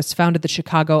 35 artists founded the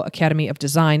Chicago Academy of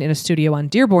Design in a studio on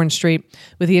Dearborn Street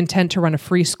with the intent to run a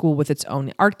free school with its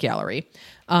own art gallery.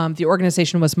 The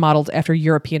organization was modeled after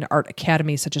European art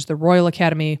academies such as the Royal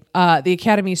Academy. The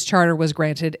Academy's charter was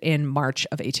granted in March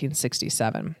of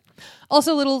 1867.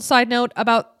 Also, a little side note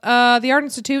about the Art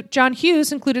Institute. John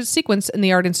Hughes included a sequence in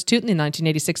the Art Institute in the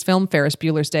 1986 film Ferris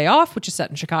Bueller's Day Off, which is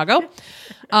set in Chicago.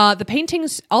 The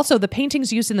paintings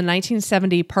used in the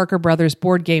 1970 Parker Brothers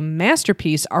board game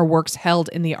Masterpiece are works held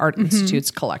in the Art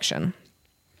Institute's collection.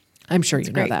 I'm sure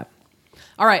you know that.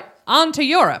 All right, on to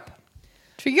Europe.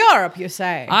 To Europe, you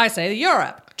say? I say to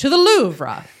Europe. To the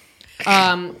Louvre.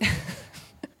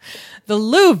 The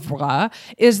Louvre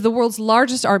is the world's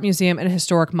largest art museum and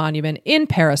historic monument in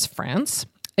Paris, France.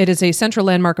 It is a central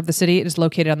landmark of the city. It is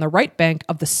located on the right bank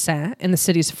of the Seine in the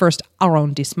city's first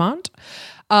arrondissement.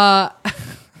 I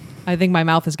think my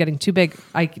mouth is getting too big.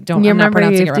 I'm not pronouncing it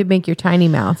right. You have to make your tiny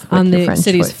mouth with on your the French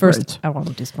city's first words.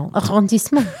 arrondissement.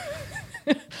 Arrondissement.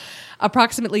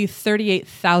 Approximately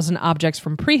 38,000 objects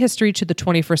from prehistory to the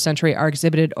 21st century are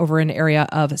exhibited over an area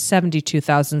of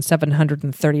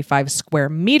 72,735 square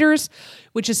meters,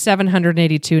 which is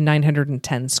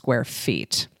 782,910 square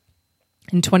feet.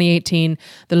 In 2018,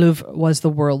 the Louvre was the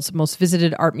world's most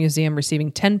visited art museum,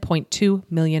 receiving 10.2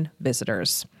 million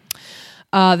visitors.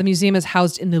 The museum is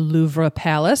housed in the Louvre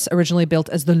Palace, originally built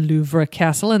as the Louvre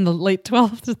Castle in the late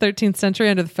 12th to 13th century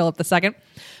under Philip II.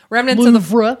 Remnants of the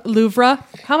Louvre.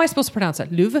 How am I supposed to pronounce it?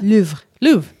 Louvre?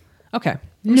 Louvre. Okay.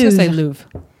 I'm just going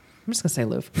to say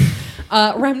Louvre.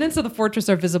 Remnants of the fortress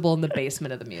are visible in the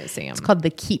basement of the museum. It's called the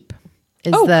Keep.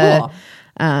 Cool. The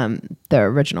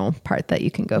original part that you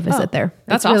can go visit there.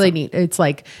 That's really awesome. neat. It's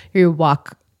like you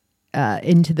walk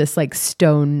into this like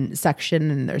stone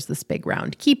section and there's this big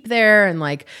round keep there, and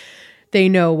like they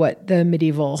know what the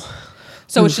medieval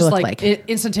So it's just look like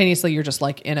instantaneously you're just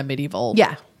like in a medieval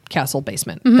castle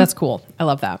basement. That's cool. I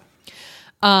love that.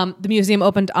 The museum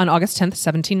opened on August 10th,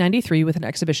 1793 with an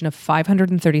exhibition of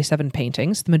 537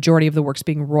 paintings, the majority of the works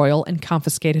being royal and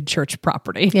confiscated church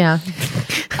property. Yeah.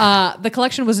 The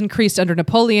collection was increased under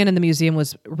Napoleon and the museum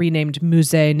was renamed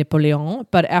Musée Napoléon,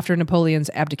 but after Napoleon's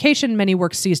abdication, many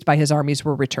works seized by his armies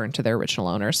were returned to their original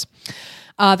owners.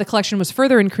 The collection was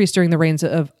further increased during the reigns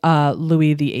of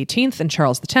Louis XVIII and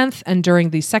Charles X, and during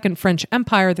the Second French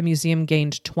Empire, the museum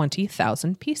gained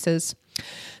 20,000 pieces.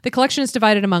 The collection is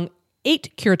divided among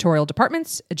 8 curatorial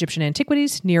departments: Egyptian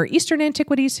antiquities, Near Eastern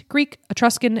antiquities, Greek,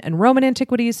 Etruscan, and Roman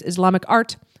antiquities, Islamic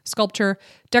art, sculpture,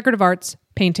 decorative arts,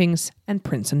 paintings, and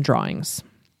prints and drawings.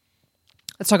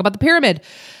 Let's talk about the pyramid.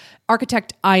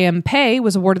 Architect I.M. Pei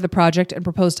was awarded the project and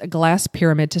proposed a glass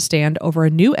pyramid to stand over a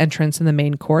new entrance in the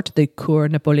main court, the Cour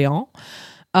Napoléon.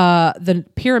 The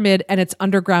pyramid and its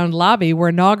underground lobby were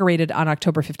inaugurated on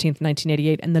October 15th,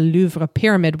 1988, and the Louvre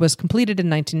Pyramid was completed in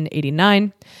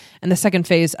 1989. And the second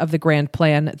phase of the grand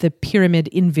plan, the Pyramid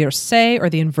Inversée, or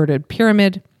the inverted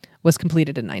pyramid, was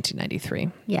completed in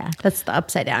 1993. Yeah, that's the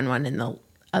upside down one in the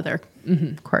other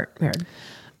courtyard.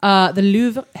 The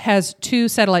Louvre has 2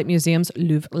 satellite museums: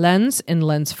 Louvre Lens in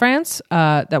Lens, France,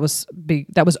 that was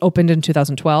opened in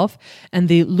 2012, and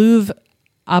the Louvre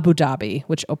Abu Dhabi,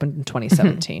 which opened in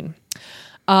 2017.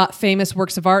 Famous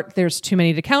works of art, there's too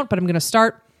many to count, but I'm going to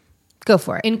start. Go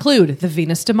for it. Include the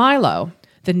Venus de Milo,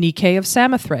 the Nike of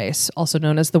Samothrace, also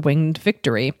known as the Winged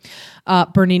Victory,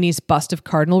 Bernini's bust of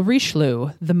Cardinal Richelieu,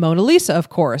 the Mona Lisa, of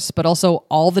course, but also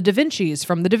all the Da Vincis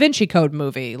from the Da Vinci Code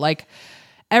movie, like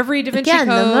Every Da Vinci Again,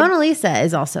 the Code. Mona Lisa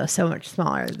is also so much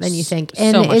smaller than you think.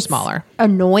 And So much it's smaller.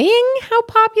 annoying how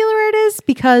popular it is,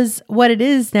 because what it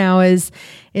is now is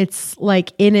it's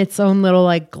like in its own little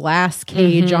like glass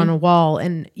cage on a wall,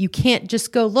 and you can't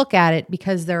just go look at it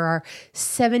because there are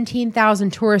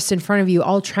 17,000 tourists in front of you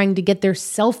all trying to get their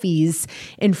selfies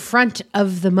in front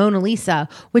of the Mona Lisa,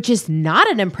 which is not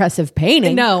an impressive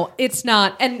painting. No, it's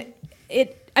not. And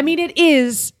it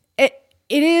is.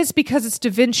 It is because it's Da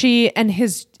Vinci, and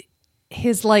his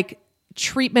like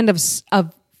treatment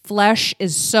of flesh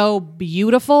is so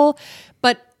beautiful,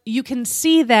 but you can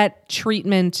see that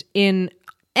treatment in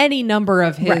any number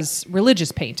of his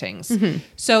religious paintings.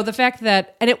 So the fact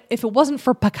that, if it wasn't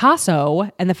for Picasso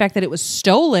and the fact that it was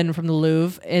stolen from the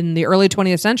Louvre in the early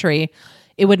 20th century,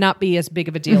 it would not be as big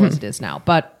of a deal as it is now.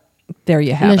 But there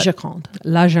you have La it. Joconde.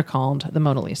 La Joconde, the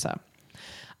Mona Lisa.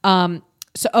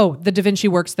 The Da Vinci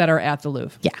works that are at the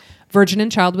Louvre. Yeah. Virgin and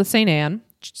Child with St. Anne,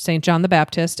 St. John the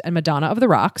Baptist, and Madonna of the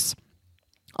Rocks.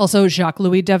 Also,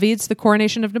 Jacques-Louis David's The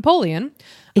Coronation of Napoleon.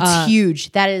 It's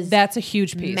huge. That's a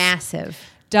huge piece. massive.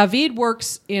 David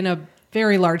works in a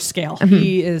very large scale.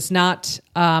 He is not,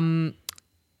 he's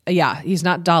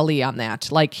not Dali on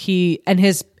that. Like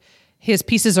his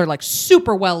pieces are like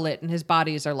super well lit, and his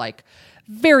bodies are like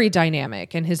very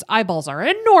dynamic, and his eyeballs are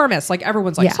enormous. Like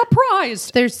everyone's like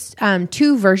surprised. There's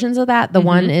two versions of that. The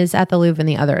one is at the Louvre and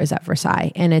the other is at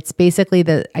Versailles. And it's basically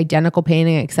the identical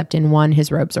painting, except in one,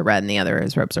 his robes are red, and the other,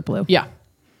 his robes are blue. Yeah.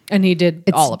 And he did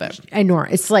all of it.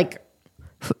 Enormous. It's like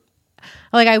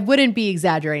I wouldn't be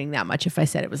exaggerating that much if I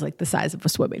said it was like the size of a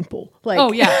swimming pool. Like,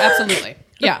 Oh yeah, absolutely.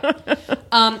 Yeah.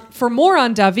 For more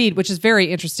on David, which is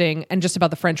very interesting, and just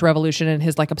about the French Revolution and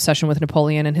his like obsession with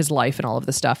Napoleon and his life and all of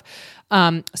this stuff,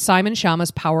 Simon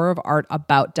Schama's Power of Art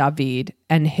about David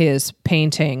and his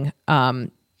painting,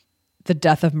 The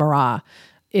Death of Marat,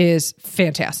 is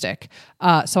fantastic.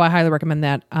 So I highly recommend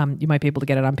that. You might be able to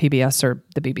get it on PBS or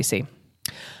the BBC.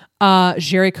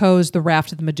 Géricault's The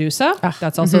Raft of the Medusa.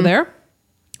 That's also there.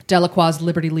 Delacroix's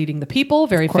Liberty Leading the People,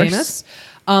 very famous.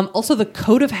 Also, the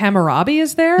Code of Hammurabi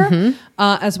is there,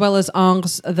 as well as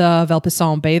Ingres' The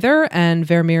Velpissant Bather, and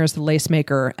Vermeer's The Lace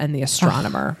Maker and the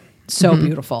Astronomer. So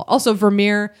beautiful. Also,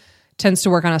 Vermeer tends to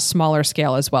work on a smaller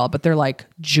scale as well, but they're like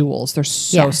jewels. They're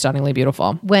so stunningly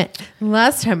beautiful.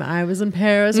 Last time I was in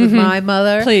Paris with my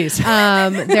mother, Please.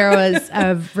 There was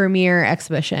a Vermeer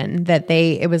exhibition that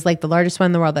it was like the largest one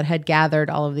in the world that had gathered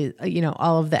all of the,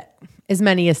 all of the, as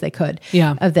many as they could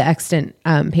of the extant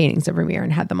paintings of Vermeer,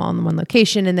 and had them all in one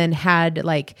location, and then had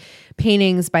like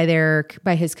paintings by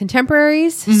his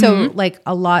contemporaries. So like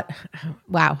a lot.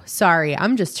 Wow. Sorry.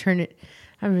 I'm just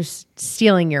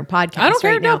stealing your podcast. I don't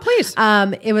care. Right now. No, please.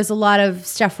 It was a lot of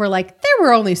stuff where like there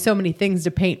were only so many things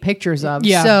to paint pictures of.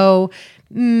 Yeah. So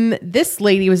this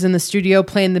lady was in the studio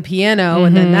playing the piano,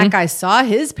 and then that guy saw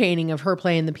his painting of her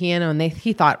playing the piano, and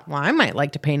he thought, well, I might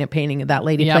like to paint a painting of that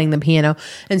lady playing the piano.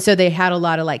 And so they had a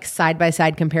lot of like side by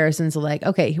side comparisons of like,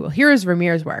 okay, well, here's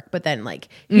Vermeer's work, but then like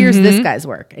here's this guy's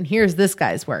work, and here's this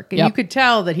guy's work, and you could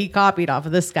tell that he copied off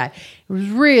of this guy. It was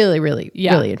really, really,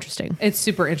 really interesting. It's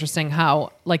super interesting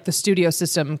how like the studio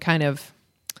system kind of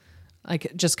like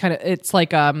it's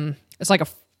like I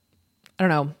don't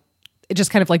know. It just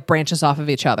kind of like branches off of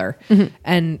each other,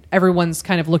 and everyone's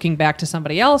kind of looking back to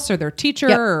somebody else or their teacher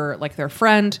or like their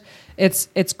friend.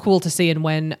 It's cool to see. And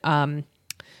when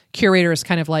curators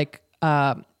kind of like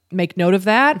make note of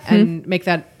that and make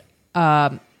that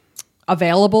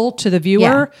available to the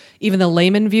viewer, even the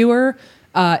layman viewer,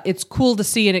 it's cool to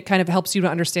see. And it kind of helps you to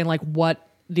understand like what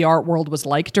the art world was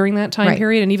like during that time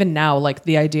period. And even now, like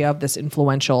the idea of this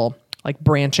influential like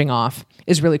branching off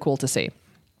is really cool to see.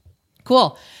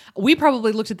 Cool. We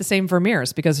probably looked at the same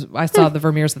Vermeers because I saw the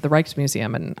Vermeers at the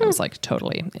Rijksmuseum, and I was like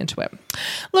totally into it.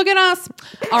 Look at us.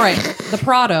 All right. The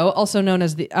Prado, also known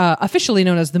as officially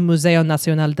known as the Museo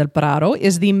Nacional del Prado,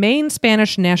 is the main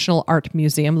Spanish national art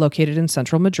museum located in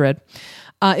central Madrid.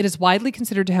 It is widely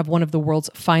considered to have one of the world's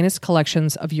finest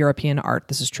collections of European art.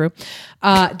 This is true.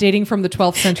 Dating from the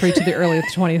 12th century to the early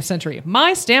 20th century.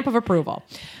 My stamp of approval.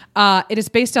 It is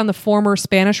based on the former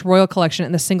Spanish royal collection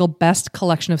and the single best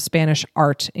collection of Spanish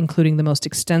art, including the most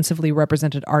extensively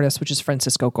represented artist, which is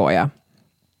Francisco Goya.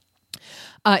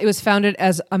 It was founded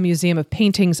as a museum of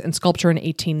paintings and sculpture in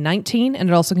 1819, and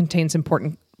it also contains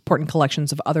important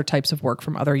collections of other types of work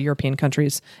from other European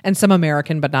countries and some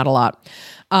American, but not a lot.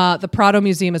 The Prado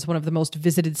Museum is one of the most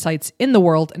visited sites in the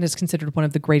world and is considered one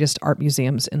of the greatest art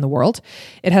museums in the world.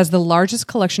 It has the largest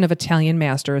collection of Italian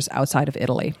masters outside of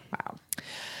Italy. Wow.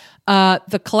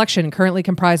 The collection currently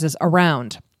comprises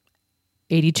around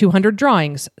 8,200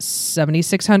 drawings,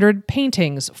 7,600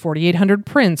 paintings, 4,800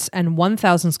 prints, and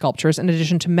 1,000 sculptures, in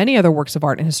addition to many other works of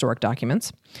art and historic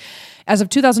documents. As of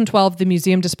 2012, the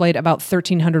museum displayed about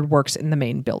 1,300 works in the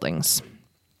main buildings.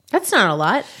 That's not a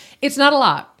lot. It's not a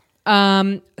lot.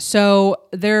 So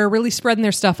they're really spreading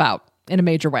their stuff out in a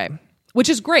major way, which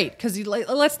is great because it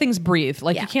lets things breathe.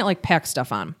 Like you can't like pack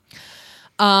stuff on.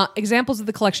 Examples of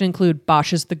the collection include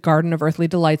Bosch's The Garden of Earthly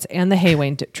Delights and the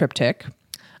Haywain triptych.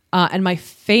 And my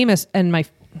famous and my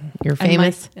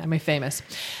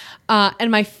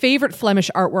favorite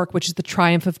Flemish artwork, which is The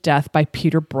Triumph of Death by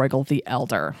Peter Bruegel the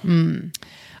Elder.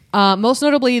 Most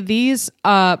notably, these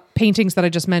paintings that I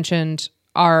just mentioned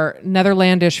are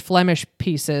Netherlandish Flemish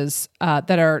pieces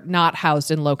that are not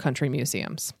housed in Low Country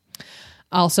museums.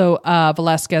 Also,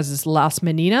 Velázquez's Las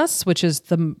Meninas, which is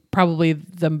probably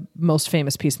the most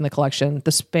famous piece in the collection.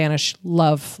 The Spanish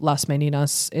love Las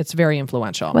Meninas. It's very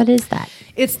influential. What is that?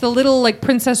 It's the little like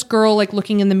princess girl like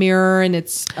looking in the mirror, and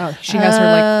she has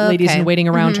her like ladies in waiting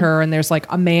around her, and there's like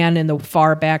a man in the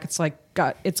far back.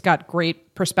 It's got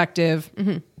great perspective.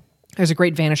 There's a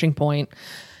great vanishing point.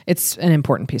 It's an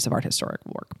important piece of art historic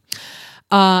work.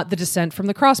 The Descent from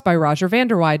the Cross by Roger van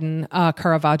der Weyden,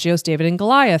 Caravaggio's David and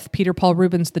Goliath, Peter Paul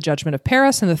Rubens' The Judgment of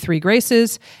Paris and the Three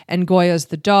Graces, and Goya's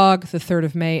The Dog, the 3rd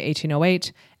of May,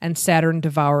 1808, and Saturn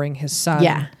Devouring His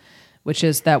Son, which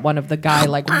is that one of the guy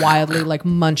like wildly like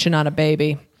munching on a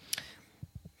baby.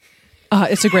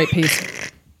 It's a great piece.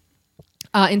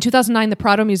 In 2009, the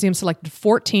Prado Museum selected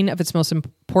 14 of its most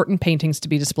important paintings to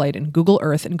be displayed in Google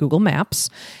Earth and Google Maps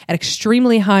at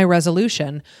extremely high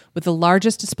resolution, with the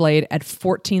largest displayed at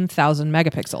 14,000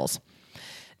 megapixels.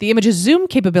 The image's zoom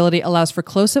capability allows for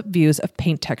close-up views of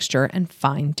paint texture and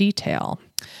fine detail.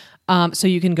 So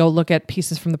you can go look at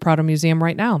pieces from the Prado Museum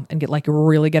right now and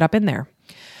really get up in there.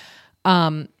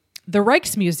 The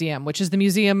Rijksmuseum, which is the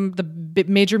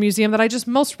major museum that I just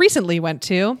most recently went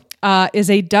to, is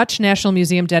a Dutch national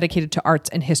museum dedicated to arts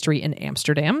and history in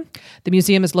Amsterdam. The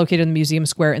museum is located in the Museum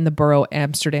Square in the borough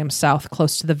Amsterdam South,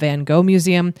 close to the Van Gogh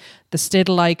Museum, the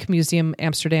Stedelijk Museum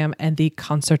Amsterdam, and the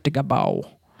Concertgebouw,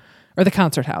 or the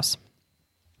Concert House.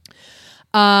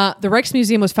 The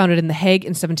Rijksmuseum was founded in The Hague in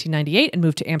 1798 and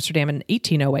moved to Amsterdam in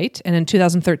 1808. And in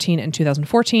 2013 and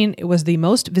 2014, it was the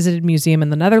most visited museum in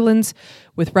the Netherlands,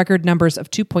 with record numbers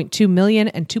of 2.2 million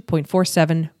and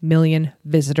 2.47 million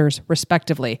visitors,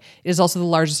 respectively. It is also the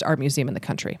largest art museum in the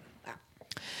country.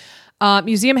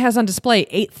 Museum has on display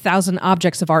 8,000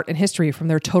 objects of art and history from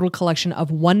their total collection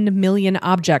of 1 million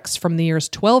objects from the years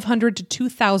 1200 to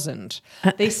 2000.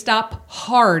 They stop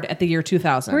hard at the year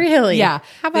 2000. Really? Yeah.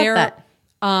 How about that?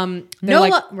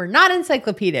 We're not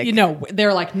encyclopedic.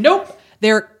 They're like, nope.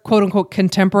 Their quote unquote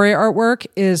contemporary artwork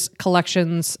is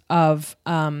collections of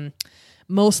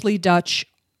mostly Dutch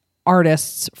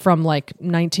artists from like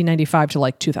 1995 to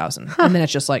like 2000. And then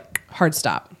it's just like hard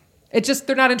stop. It's just,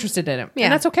 they're not interested in it. Yeah.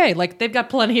 And that's okay. Like they've got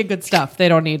plenty of good stuff. They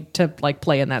don't need to like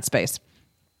play in that space.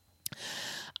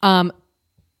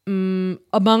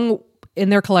 In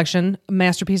their collection,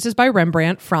 masterpieces by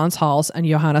Rembrandt, Frans Hals, and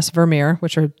Johannes Vermeer,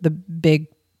 which are the big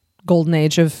golden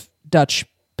age of Dutch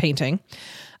painting.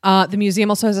 The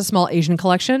museum also has a small Asian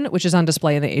collection, which is on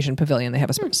display in the Asian Pavilion. They have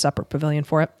a separate pavilion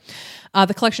for it.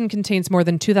 The collection contains more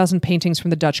than 2,000 paintings from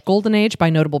the Dutch Golden Age by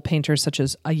notable painters such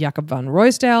as Jacob van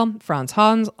Ruysdael, Frans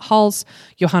Hals,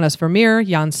 Johannes Vermeer,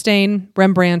 Jan Steen,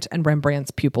 Rembrandt, and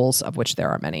Rembrandt's pupils, of which there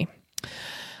are many.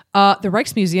 The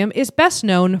Rijksmuseum is best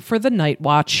known for The Night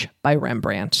Watch by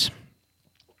Rembrandt.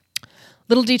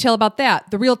 Little detail about that.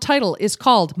 The real title is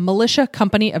called Militia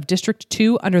Company of District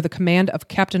 2 under the command of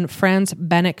Captain Frans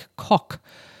Bannek Kok.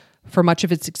 For much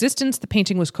of its existence, the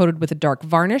painting was coated with a dark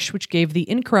varnish, which gave the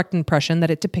incorrect impression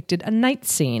that it depicted a night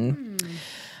scene,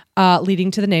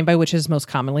 leading to the name by which it is most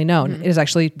commonly known. It is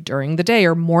actually during the day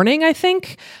or morning, I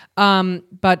think,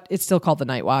 but it's still called The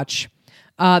Night Watch.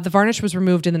 The varnish was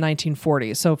removed in the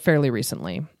 1940s, so fairly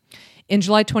recently. In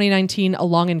July 2019, a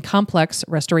long and complex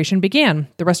restoration began.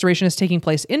 The restoration is taking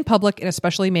place in public in a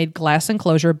specially made glass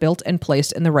enclosure built and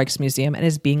placed in the Rijksmuseum and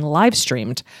is being live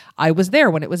streamed. I was there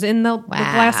when it was in the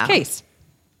glass case.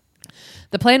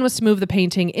 The plan was to move the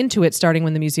painting into it starting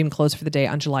when the museum closed for the day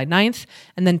on July 9th,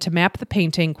 and then to map the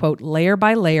painting, quote, layer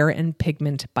by layer and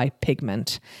pigment by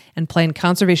pigment, and plan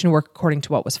conservation work according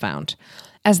to what was found.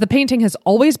 As the painting has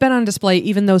always been on display,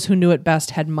 even those who knew it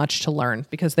best had much to learn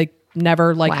because they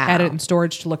never had it in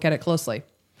storage to look at it closely.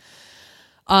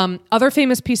 Other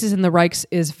famous pieces in the Rijks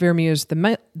is Vermeer's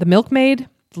The Milkmaid,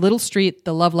 The Little Street,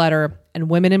 The Love Letter, and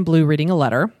Women in Blue Reading a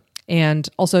Letter. And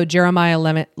also Jeremiah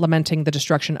lamenting the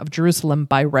destruction of Jerusalem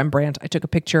by Rembrandt. I took a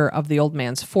picture of the old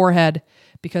man's forehead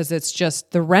because it's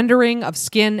just the rendering of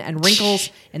skin and wrinkles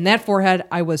in that forehead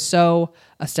I was so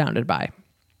astounded by.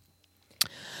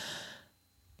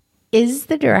 Is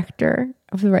the director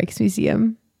of the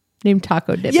Rijksmuseum named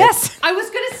Taco Dibbets? Yes, I was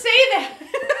going to say that.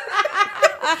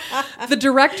 The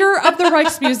director of the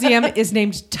Rijksmuseum is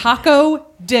named Taco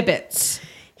Dibbets.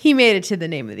 He made it to the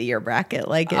name of the year bracket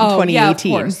like in 2018. Yeah, of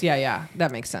course. Yeah.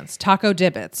 That makes sense. Taco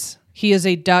Dibbets. He is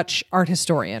a Dutch art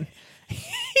historian.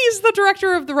 He's the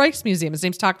director of the Rijksmuseum. His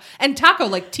name's Taco. And Taco,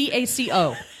 like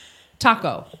Taco.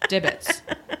 Taco Dibbets.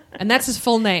 And that's his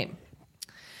full name.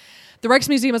 The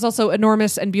Rijksmuseum is also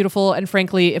enormous and beautiful, and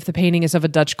frankly, if the painting is of a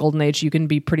Dutch Golden Age, you can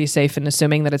be pretty safe in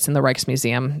assuming that it's in the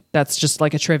Rijksmuseum. That's just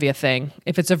like a trivia thing.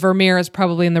 If it's a Vermeer, it's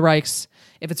probably in the Rijks.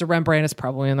 If it's a Rembrandt, it's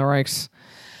probably in the Rijks.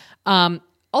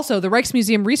 Also, the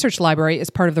Rijksmuseum Research Library is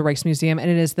part of the Rijksmuseum,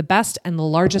 and it is the best and the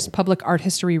largest public art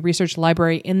history research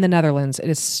library in the Netherlands.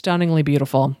 It is stunningly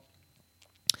beautiful.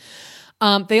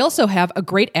 They also have a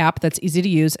great app that's easy to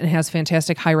use and has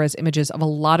fantastic high-res images of a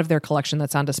lot of their collection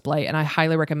that's on display. And I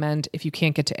highly recommend, if you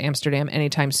can't get to Amsterdam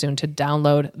anytime soon, to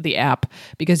download the app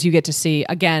because you get to see,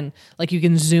 again, like you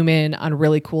can zoom in on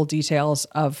really cool details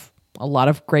of a lot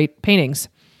of great paintings.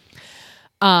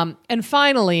 And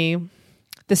finally,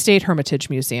 the State Hermitage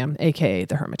Museum, aka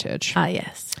the Hermitage. Ah,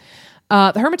 yes.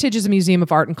 The Hermitage is a museum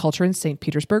of art and culture in St.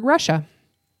 Petersburg, Russia.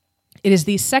 It is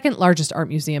the second largest art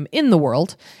museum in the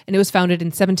world, and it was founded in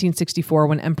 1764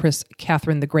 when Empress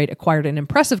Catherine the Great acquired an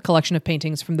impressive collection of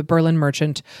paintings from the Berlin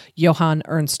merchant Johann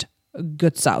Ernst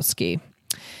Gutzowski.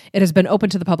 It has been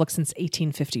open to the public since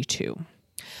 1852.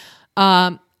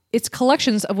 Its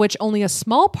collections, of which only a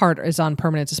small part is on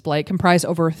permanent display, comprise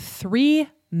over 3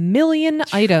 million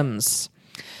items.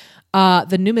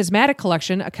 The numismatic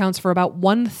collection accounts for about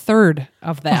 1/3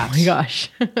 of that. Oh my gosh.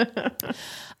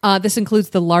 This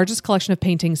includes the largest collection of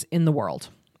paintings in the world.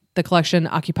 The collection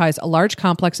occupies a large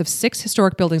complex of 6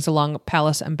 historic buildings along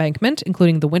Palace Embankment,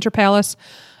 including the Winter Palace,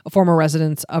 a former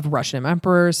residence of Russian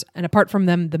emperors, and apart from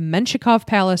them, the Menshikov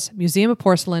Palace, Museum of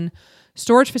Porcelain,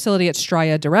 storage facility at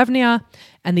Straya Derevnia,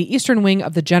 and the eastern wing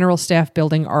of the General Staff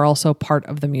Building are also part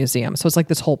of the museum. So it's like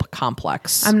this whole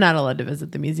complex. I'm not allowed to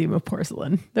visit the Museum of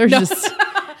Porcelain. There's just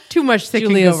too much that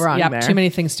can go wrong there. Too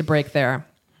many things to break there.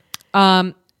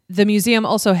 The museum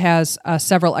also has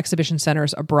several exhibition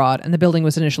centers abroad, and the building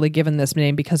was initially given this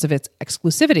name because of its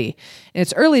exclusivity. In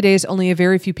its early days, only a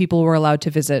very few people were allowed to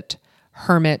visit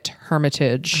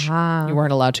Hermitage. You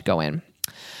weren't allowed to go in.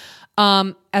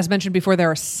 As mentioned before, there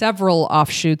are several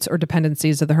offshoots or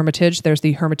dependencies of the Hermitage. There's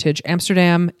the Hermitage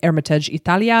Amsterdam, Hermitage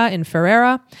Italia in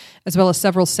Ferrara, as well as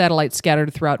several satellites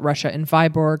scattered throughout Russia in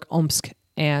Vyborg, Omsk,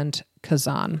 and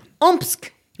Kazan.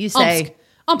 Omsk, you say.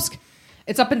 Omsk.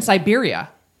 It's up in Siberia,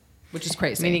 which is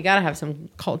crazy. I mean, you got to have some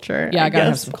culture. Yeah, I got to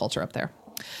have some culture up there.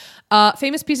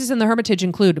 Famous pieces in the Hermitage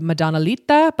include Madonna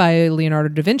Lita by Leonardo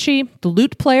da Vinci, The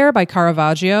Lute Player by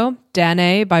Caravaggio,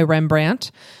 Danae by Rembrandt,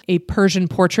 a Persian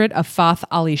portrait of Fath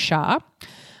Ali Shah,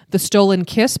 The Stolen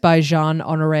Kiss by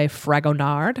Jean-Honoré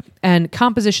Fragonard, and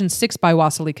Composition 6 by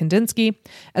Wassily Kandinsky,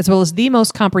 as well as the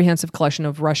most comprehensive collection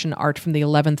of Russian art from the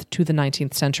 11th to the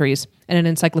 19th centuries, and an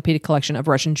encyclopedic collection of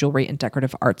Russian jewelry and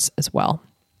decorative arts as well.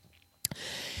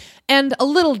 And a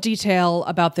little detail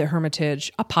about the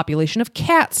Hermitage, a population of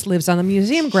cats lives on the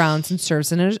museum grounds and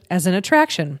serves as an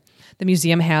attraction. The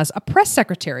museum has a press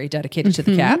secretary dedicated to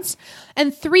the cats,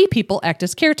 and 3 people act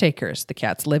as caretakers. The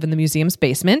cats live in the museum's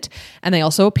basement, and they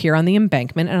also appear on the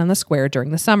embankment and on the square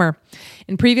during the summer.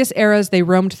 In previous eras, they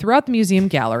roamed throughout the museum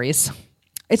galleries.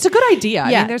 It's a good idea.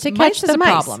 Yeah, I mean, there's to mice catch is the a mice.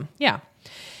 problem. Yeah.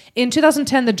 In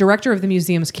 2010, the director of the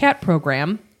museum's cat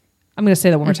program, I'm going to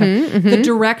say that one more time. The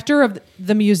director of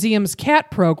the museum's cat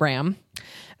program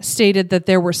stated that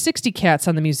there were 60 cats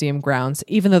on the museum grounds,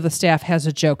 even though the staff has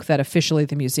a joke that officially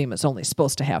the museum is only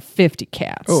supposed to have 50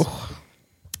 cats.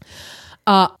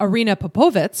 Irina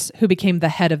Popovits, who became the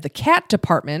head of the cat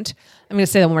department, I'm going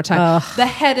to say that one more time. The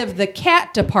head of the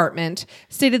cat department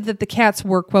stated that the cats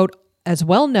were, quote, as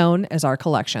well known as our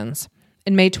collections.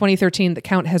 In May 2013, the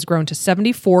count has grown to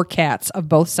 74 cats of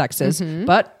both sexes,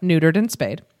 but neutered and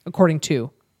spayed, according to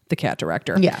the cat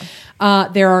director. Yeah.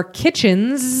 There are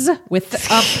kitchens, with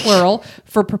a plural,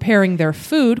 for preparing their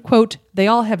food. Quote, they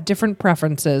all have different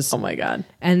preferences. Oh my God.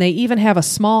 And they even have a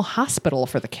small hospital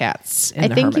for the cats in I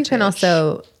the think you can Hermitage.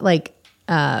 also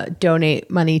donate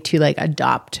money to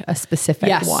adopt a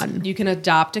specific one. You can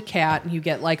adopt a cat and you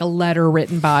get a letter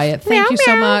written by it. Thank you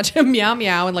so much. Meow,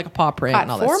 meow, and a paw print and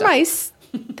all that 4 stuff. mice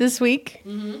this week.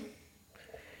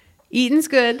 Eaton's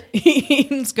good.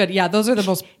 Eaton's good. Yeah, those are the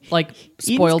most like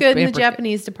spoiled. Eaton's good in the paper-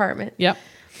 Japanese department. Yep.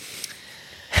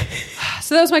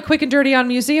 So that was my quick and dirty on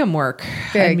museum work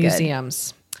Very and good.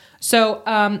 museums. So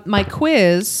my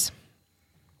quiz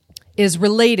is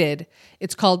related.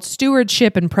 It's called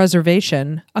Stewardship and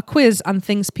Preservation, a quiz on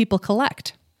things people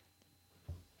collect.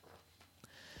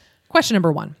 Question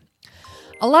number 1.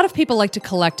 A lot of people like to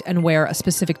collect and wear a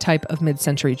specific type of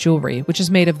mid-century jewelry, which is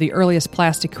made of the earliest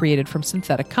plastic created from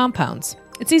synthetic compounds.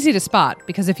 It's easy to spot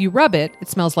because if you rub it, it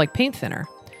smells like paint thinner.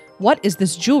 What is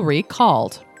this jewelry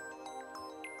called?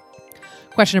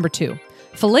 Question number 2.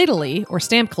 Philately, or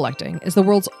stamp collecting, is the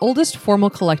world's oldest formal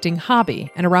collecting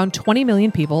hobby, and around 20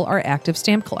 million people are active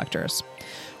stamp collectors.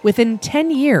 Within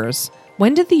 10 years,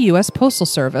 when did the U.S. Postal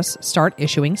Service start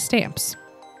issuing stamps?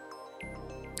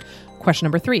 Question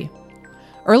number 3.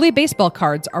 Early baseball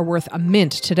cards are worth a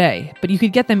mint today, but you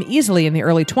could get them easily in the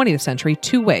early 20th century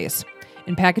 2 ways: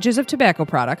 in packages of tobacco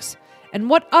products, and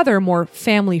what other more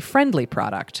family-friendly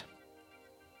product?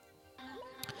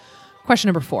 Question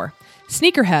number 4.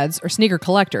 Sneakerheads, or sneaker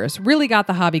collectors, really got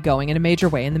the hobby going in a major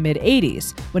way in the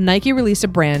mid-'80s, when Nike released a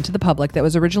brand to the public that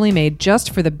was originally made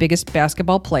just for the biggest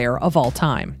basketball player of all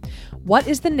time. What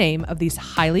is the name of these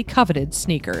highly coveted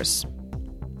sneakers?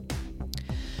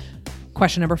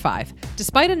 Question number 5.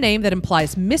 Despite a name that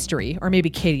implies mystery, or maybe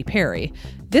Katy Perry,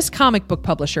 this comic book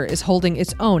publisher is holding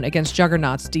its own against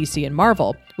juggernauts DC and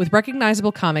Marvel, with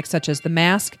recognizable comics such as The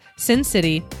Mask, Sin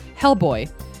City,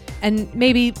 Hellboy, and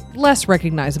maybe less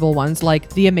recognizable ones like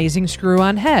The Amazing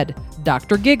Screw-On Head,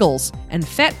 Dr. Giggles, and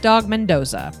Fat Dog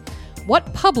Mendoza.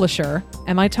 What publisher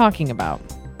am I talking about?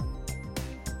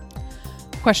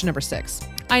 Question number 6.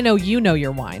 I know you know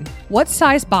your wine. What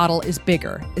size bottle is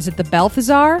bigger? Is it the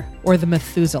Balthazar or the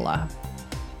Methuselah?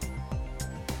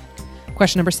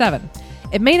 Question number 7.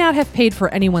 It may not have paid for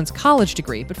anyone's college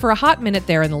degree, but for a hot minute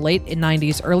there in the late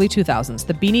 90s, early 2000s,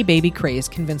 the Beanie Baby craze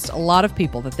convinced a lot of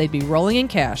people that they'd be rolling in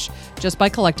cash just by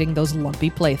collecting those lumpy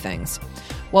playthings.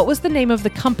 What was the name of the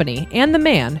company and the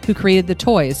man who created the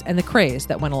toys and the craze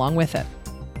that went along with it?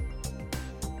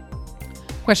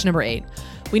 Question number 8.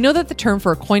 We know that the term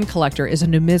for a coin collector is a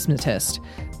numismatist,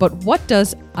 but what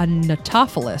does a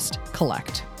natophilist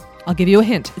collect? I'll give you a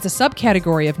hint. It's a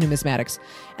subcategory of numismatics,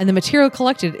 and the material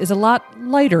collected is a lot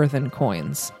lighter than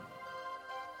coins.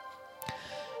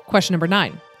 Question number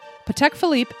 9. Patek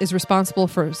Philippe is responsible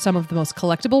for some of the most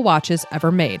collectible watches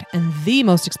ever made, and the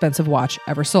most expensive watch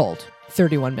ever sold,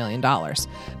 $31 million.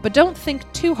 But don't think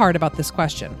too hard about this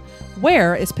question.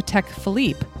 Where is Patek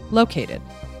Philippe located?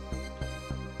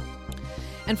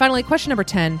 And finally, question number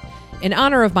 10. In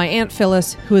honor of my Aunt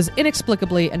Phyllis, who is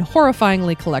inexplicably and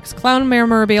horrifyingly collects clown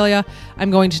memorabilia, I'm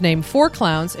going to name 4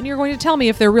 clowns, and you're going to tell me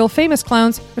if they're real famous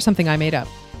clowns or something I made up.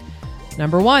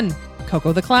 Number 1,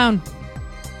 Coco the Clown.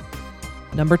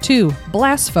 Number 2,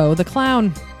 Blasfo the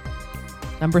Clown.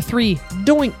 Number 3,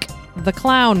 Doink the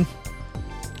Clown.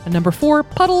 And number 4,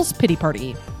 Puddles Pity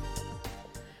Party.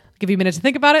 I'll give you a minute to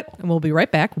think about it, and we'll be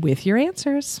right back with your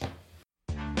answers.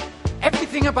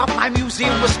 Everything about my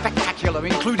museum was spectacular,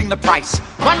 including the price.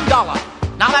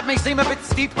 $1. Now that may seem a bit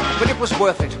steep, but it was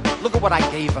worth it. Look at what I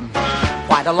gave them.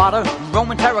 Quite a lot of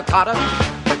Roman terracotta,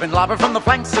 driven lava from the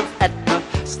flanks of Etna.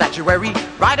 Statuary,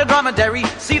 ride a dromedary,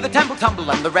 see the temple tumble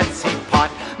and the Red Sea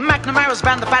part. McNamara's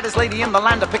band, the fattest lady in the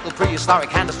land, a pickled prehistoric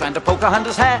hand, a strand of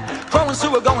Pocahontas hair. Crow and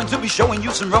Sue are going to be showing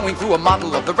you some rowing through a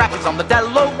model of the rapids on the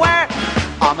Delaware.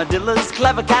 Armadillos,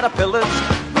 clever caterpillars,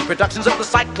 reproductions of the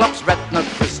Cyclops, retina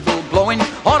crystal blowing,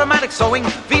 automatic sewing,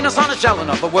 Venus on a shell and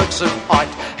other works of art.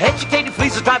 Educated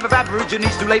fleas, a tribe of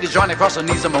aborigines, 2 ladies join across her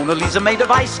knees, a Mona Lisa made of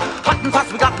ice.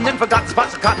 Hottentots begotten in forgotten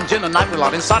spots of cotton gin, and night we're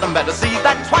out in Sodom, better see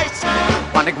that twice.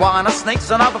 One iguana,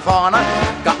 snakes and other fauna,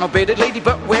 got no bearded lady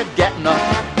but we're getting her.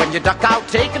 When you duck out,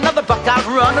 take another buck out,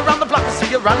 run around the block and see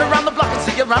you, run around the block and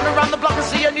see you, run around the block and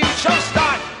see a new show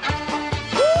start.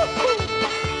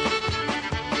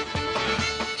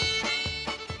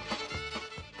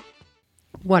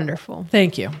 Wonderful.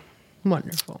 Thank you.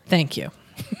 Wonderful. Thank you.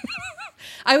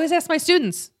 I always ask my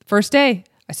students, first day,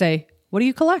 I say, what do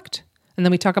you collect? And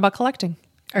then we talk about collecting.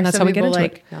 And that's how we get into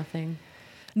it. Nothing.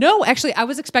 No, actually, I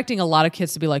was expecting a lot of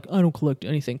kids to be like, I don't collect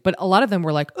anything. But a lot of them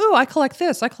were like, oh, I collect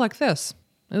this. I collect this.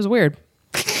 It was weird.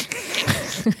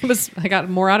 I got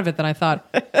more out of it than I thought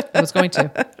I was going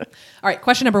to. All right,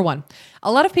 question number 1.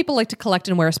 A lot of people like to collect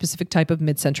and wear a specific type of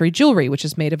mid-century jewelry, which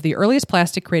is made of the earliest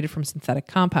plastic created from synthetic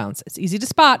compounds. It's easy to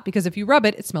spot because if you rub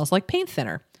it, it smells like paint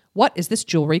thinner. What is this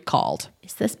jewelry called?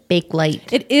 Is this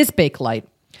Bakelite? It is Bakelite.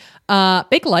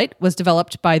 Bakelite was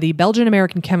developed by the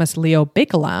Belgian-American chemist Leo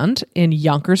Baekeland in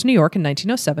Yonkers, New York in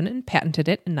 1907 and patented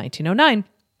it in 1909.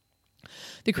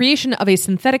 The creation of a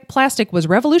synthetic plastic was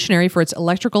revolutionary for its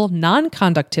electrical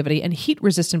non-conductivity and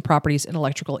heat-resistant properties in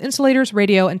electrical insulators,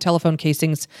 radio, and telephone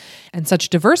casings, and such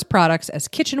diverse products as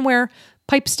kitchenware,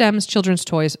 pipe stems, children's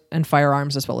toys, and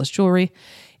firearms, as well as jewelry.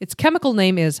 Its chemical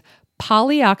name is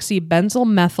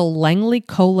polyoxybenzyl-methyl Langley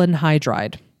colon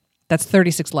hydride. That's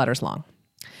 36 letters long.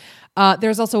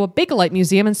 There's also a Bakelite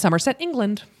museum in Somerset,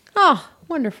 England. Oh,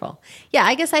 wonderful. Yeah,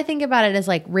 I guess I think about it as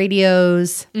like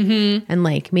radios and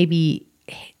like maybe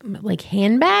like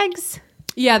handbags.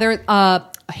 Yeah, there are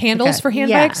handles for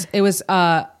handbags.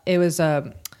 Yeah. It was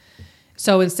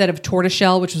so instead of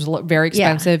tortoiseshell, which was very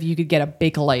expensive, you could get a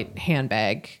Bakelite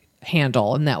handbag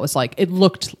handle, and that was like, it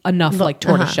looked enough like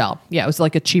tortoiseshell. Yeah, it was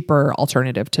like a cheaper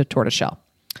alternative to tortoiseshell.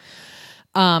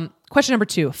 Question number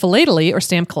 2. Philately, or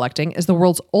stamp collecting, is the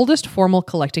world's oldest formal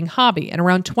collecting hobby, and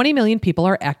around 20 million people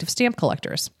are active stamp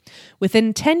collectors.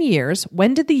 Within 10 years,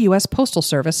 when did the U.S. Postal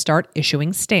Service start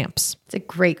issuing stamps? It's a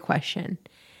great question.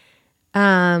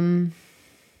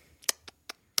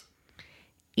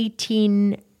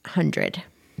 1800.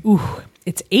 Ooh,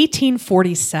 it's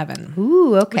 1847.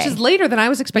 Ooh, okay. Which is later than I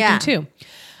was expecting, Yeah. too.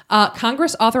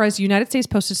 Congress authorized United States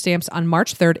postage stamps on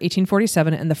March 3rd,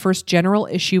 1847, and the first general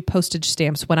issue postage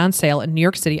stamps went on sale in New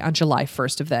York City on July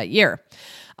 1st of that year.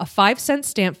 A 5-cent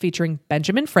stamp featuring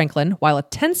Benjamin Franklin, while a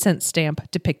 10-cent stamp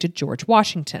depicted George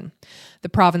Washington. The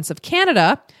province of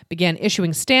Canada began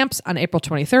issuing stamps on April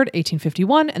 23rd,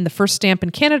 1851, and the first stamp in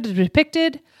Canada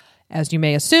depicted, as you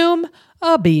may assume,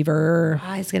 a beaver.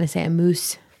 I was going to say a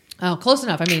moose. Oh, close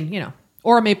enough. I mean,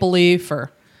 or a maple leaf,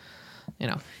 or,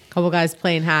 Couple guys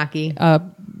playing hockey.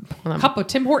 cup of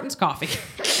Tim Hortons coffee.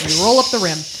 And you roll up the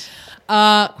rim.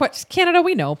 Canada,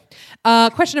 we know.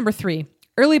 Question number 3.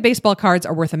 Early baseball cards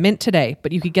are worth a mint today,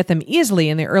 but you could get them easily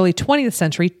in the early 20th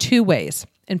century 2 ways: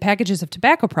 in packages of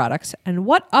tobacco products, and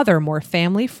what other more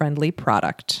family-friendly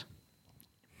product?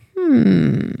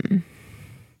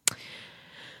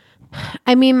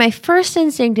 I mean, my first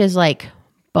instinct is like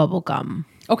bubble gum.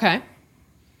 Okay.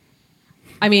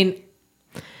 I mean,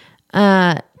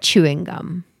 Chewing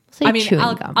gum. Say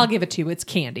chewing gum. I'll give it to you. It's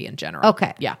candy in general.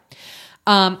 Okay. Yeah.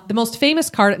 The most famous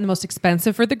card and the most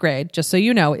expensive for the grade, just so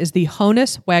you know, is the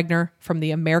Honus Wagner from the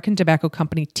American Tobacco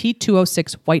Company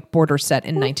T206 white border set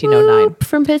in 1909.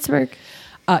 From Pittsburgh.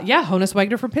 Honus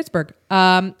Wagner from Pittsburgh,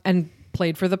 and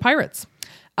played for the Pirates.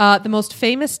 The most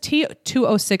famous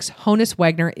T206 Honus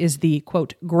Wagner is the,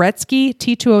 quote, Gretzky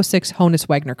T206 Honus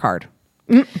Wagner card.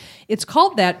 It's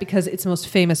called that because its most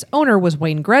famous owner was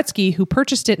Wayne Gretzky, who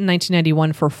purchased it in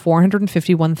 1991 for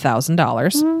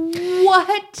 $451,000.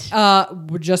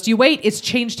 What? Just you wait. It's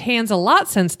changed hands a lot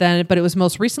since then, but it was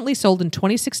most recently sold in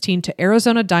 2016 to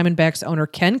Arizona Diamondbacks owner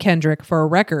Ken Kendrick for a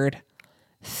record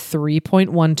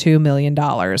 $3.12 million.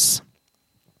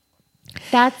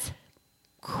 That's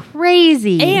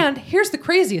crazy. And here's the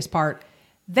craziest part.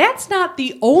 That's not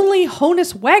the only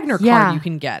Honus Wagner card you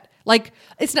can get. Like,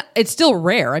 it's still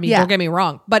rare. I mean, don't get me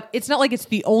wrong, but it's not like it's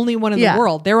the only one in the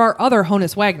world. There are other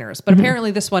Honus Wagners, but apparently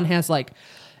this one has like,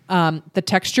 the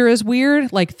texture is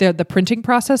weird. Like the printing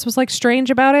process was like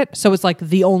strange about it. So it's like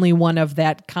the only one of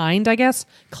that kind, I guess.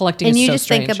 Collecting and is you so just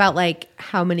strange. think about like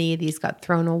how many of these got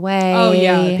thrown away. Oh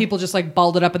yeah. People just like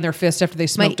balled it up in their fist after they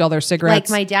smoked all their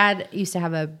cigarettes. Like my dad used to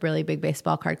have a really big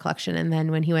baseball card collection. And then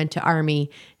when he went to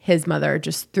Army, his mother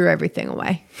just threw everything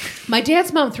away. My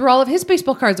dad's mom threw all of his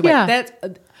baseball cards away. Yeah. That's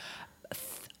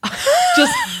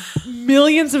just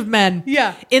millions of men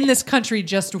in this country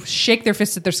just shake their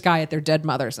fists at their sky at their dead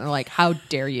mothers. And they're like, how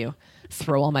dare you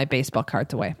throw all my baseball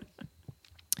cards away?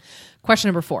 Question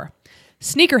number 4.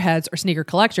 Sneakerheads, or sneaker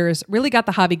collectors, really got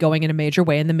the hobby going in a major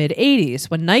way in the mid-'80s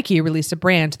when Nike released a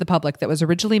brand to the public that was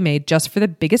originally made just for the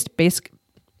biggest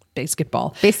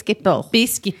basketball. Basketball.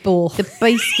 The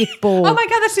basketball. Oh my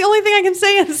God, that's the only thing I can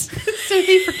say is South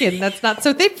African. That's not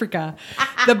South Africa.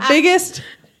 The biggest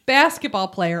basketball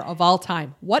player of all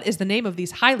time. What is the name of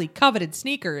these highly coveted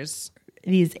sneakers?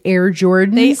 These Air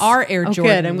Jordans. They are Air Jordans.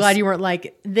 Good. I'm glad you weren't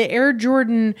like the Air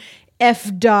Jordan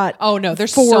F. Dot. Oh no,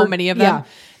 there's so many of them.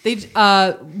 They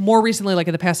more recently, like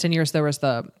in the past 10 years, there was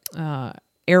the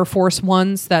Air Force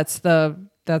ones. That's the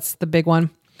big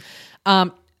one.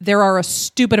 There are a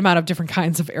stupid amount of different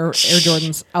kinds of Air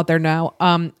Jordans out there now.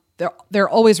 They're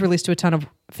always released to a ton of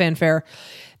fanfare.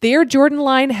 The Air Jordan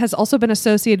line has also been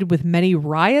associated with many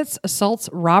riots, assaults,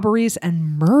 robberies,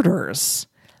 and murders.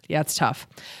 Yeah, it's tough.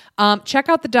 Check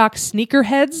out the doc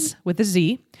Sneakerheads with a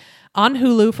Z on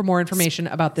Hulu for more information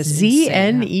about this.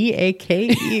 Zneaker.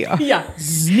 Yeah,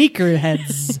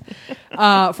 Sneakerheads.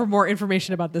 For more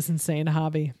information about this insane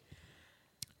hobby.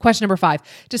 Question number 5.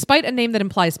 Despite a name that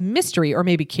implies mystery or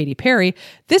maybe Katy Perry,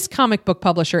 this comic book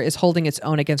publisher is holding its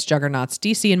own against juggernauts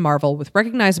DC and Marvel with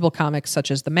recognizable comics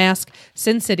such as The Mask,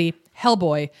 Sin City,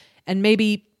 Hellboy, and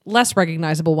maybe less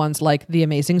recognizable ones like The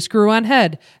Amazing Screw-On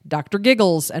Head, Dr.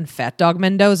 Giggles, and Fat Dog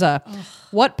Mendoza. Ugh.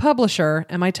 What publisher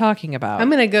am I talking about? I'm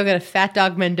going to go get a Fat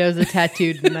Dog Mendoza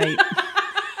tattoo tonight.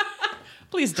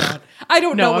 Please don't. I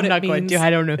don't know what I'm not it means. going to. I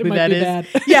don't know who that is. Bad.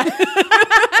 Yeah.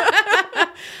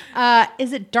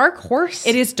 Is it Dark Horse?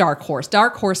 It is Dark Horse.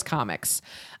 Dark Horse Comics.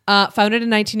 Founded in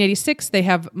 1986, they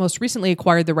have most recently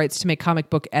acquired the rights to make comic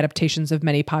book adaptations of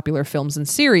many popular films and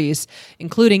series,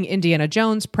 including Indiana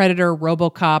Jones, Predator,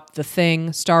 RoboCop, The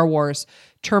Thing, Star Wars,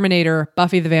 Terminator,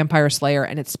 Buffy the Vampire Slayer,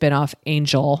 and its spinoff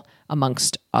Angel,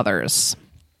 amongst others.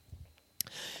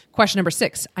 Question number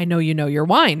 6. I know you know your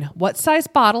wine. What size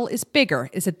bottle is bigger?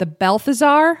 Is it the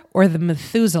Balthazar or the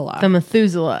Methuselah? The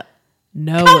Methuselah.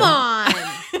 No. Come on.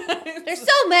 There's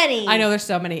so many. I know there's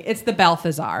so many. It's the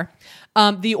Balthazar.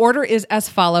 The order is as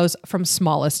follows from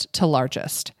smallest to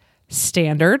largest.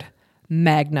 Standard,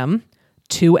 Magnum,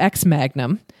 2X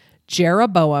Magnum,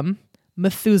 Jeroboam,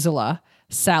 Methuselah,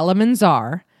 Salomon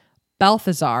Tsar,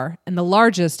 Balthazar, and the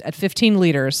largest at 15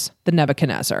 liters, the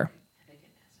Nebuchadnezzar.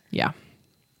 Yeah.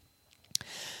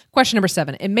 Question number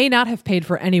 7. It may not have paid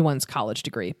for anyone's college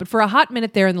degree, but for a hot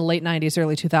minute there in the late 90s,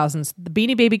 early 2000s, the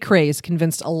Beanie Baby craze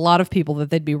convinced a lot of people that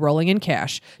they'd be rolling in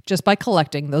cash just by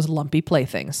collecting those lumpy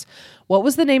playthings. What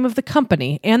was the name of the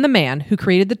company and the man who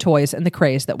created the toys and the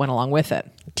craze that went along with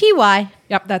it? TY.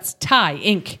 Yep, that's Ty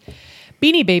Inc.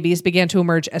 Beanie Babies began to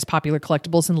emerge as popular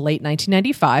collectibles in late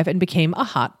 1995 and became a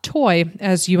hot toy,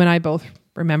 as you and I both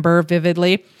remember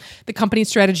vividly. The company's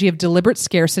strategy of deliberate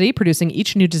scarcity, producing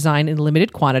each new design in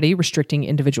limited quantity, restricting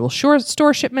individual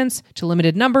store shipments to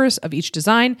limited numbers of each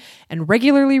design, and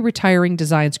regularly retiring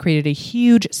designs created a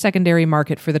huge secondary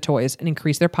market for the toys and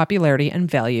increased their popularity and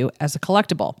value as a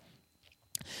collectible.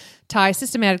 Ty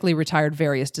systematically retired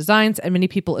various designs, and many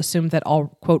people assumed that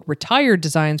all, quote, retired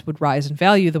designs would rise in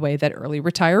value the way that early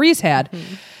retirees had.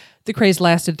 Mm-hmm. The craze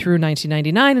lasted through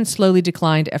 1999 and slowly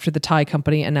declined after the Ty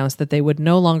Company announced that they would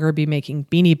no longer be making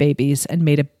Beanie Babies and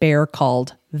made a bear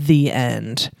called The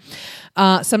End.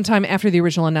 Sometime after the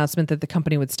original announcement that the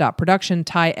company would stop production,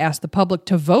 Ty asked the public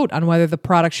to vote on whether the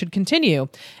product should continue.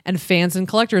 And fans and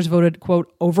collectors voted,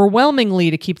 quote, overwhelmingly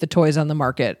to keep the toys on the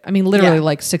market. I mean, literally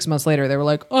like 6 months later, they were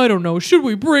like, I don't know, should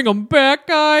we bring them back,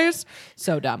 guys?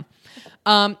 So dumb.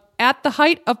 At the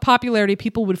height of popularity,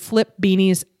 people would flip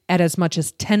beanies at as much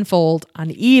as tenfold on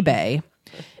eBay,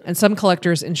 and some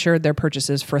collectors insured their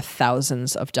purchases for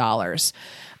thousands of dollars.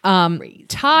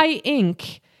 Ty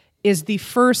Inc. is the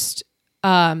first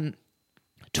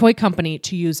toy company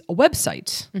to use a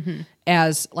website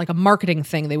as like a marketing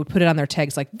thing. They would put it on their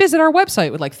tags like, visit our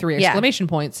website with like 3 exclamation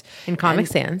points. In Comic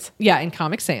Sans. Yeah, in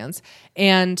Comic Sans.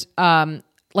 And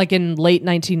like in late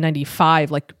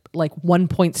 1995, like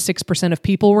 1.6% of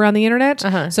people were on the internet.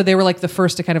 So they were like the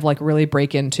first to kind of like really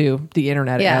break into the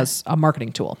internet as a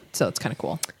marketing tool. So it's kind of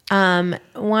cool.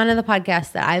 One of the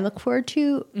podcasts that I look forward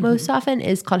to most often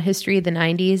is called History of the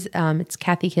 90s. It's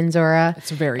Kathy Kinzora.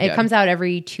 It's very good. It comes out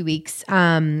every 2 weeks.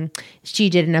 She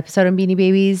did an episode on Beanie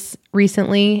Babies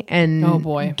recently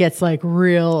and gets like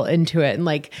real into it and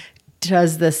like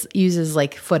uses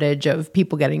like footage of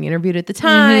people getting interviewed at the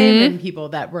time and people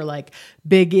that were like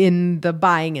big in the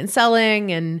buying and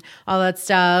selling and all that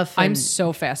stuff. I'm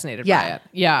so fascinated by it.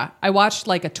 Yeah. I watched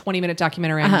like a 20-minute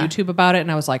documentary on YouTube about it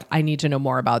and I was like, I need to know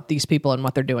more about these people and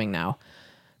what they're doing now.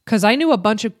 Because I knew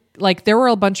there were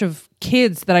a bunch of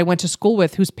kids that I went to school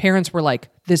with whose parents were like,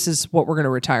 this is what we're going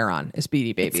to retire on is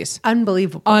Beanie Babies. It's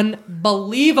unbelievable.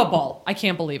 Unbelievable. I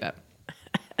can't believe it.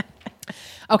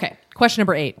 Okay. Question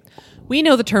number 8. We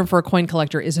know the term for a coin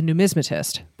collector is a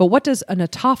numismatist, but what does a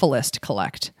notopholist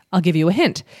collect? I'll give you a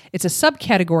hint. It's a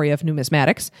subcategory of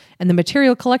numismatics, and the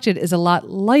material collected is a lot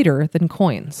lighter than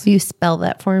coins. Will you spell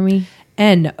that for me?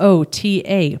 Notaphiilist.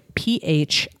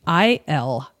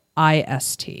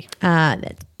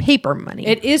 That's paper money.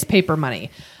 It is paper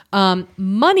money.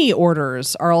 Money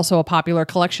orders are also a popular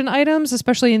collection items,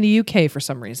 especially in the UK for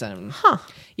some reason.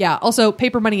 Yeah. Also,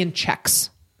 paper money and checks.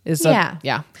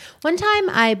 One time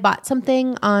I bought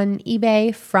something on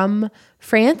eBay from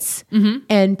France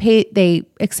and they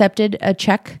accepted a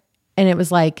check and it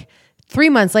was like 3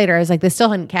 months later, I was like, they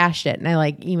still hadn't cashed it. And I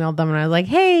like emailed them and I was like,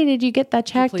 hey, did you get that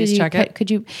check? Please check it.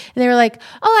 Could you? And they were like,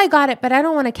 oh, I got it, but I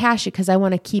don't want to cash it because I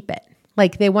want to keep it.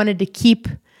 Like they wanted to keep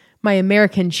my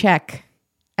American check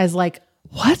as like,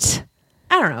 what?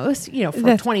 I don't know. It was, for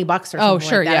 $20 or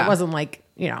something like that. It wasn't like,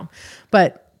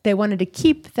 but they wanted to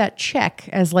keep that check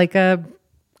as like a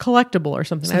collectible or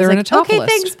something. So I they're was in like, a top okay,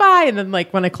 list. thanks, bye. And then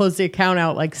like when I closed the account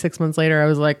out like 6 months later, I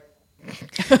was like,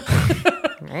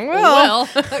 Well,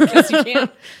 I guess you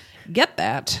can't get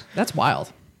that. That's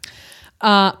wild.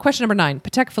 Question number 9.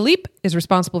 Patek Philippe is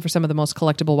responsible for some of the most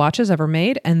collectible watches ever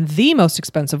made and the most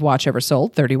expensive watch ever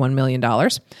sold, $31 million.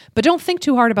 But don't think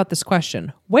too hard about this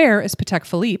question. Where is Patek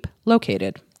Philippe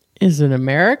located? is it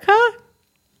America?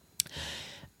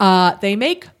 They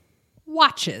make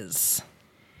watches.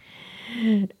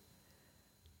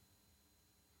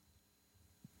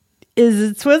 Is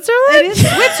it Switzerland? It is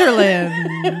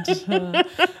Switzerland.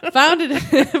 Founded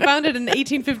in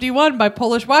 1851 by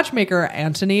Polish watchmaker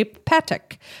Antoni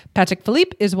Patek. Patek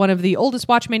Philippe is one of the oldest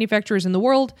watch manufacturers in the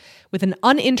world, with an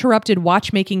uninterrupted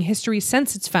watchmaking history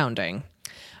since its founding.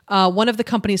 One of the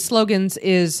company's slogans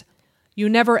is, "You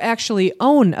never actually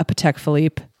own a Patek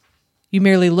Philippe. You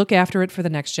merely look after it for the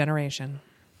next generation."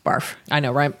 Barf. I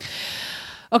know, right?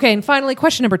 Okay, and finally,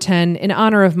 question number 10. In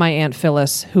honor of my Aunt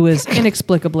Phyllis, who is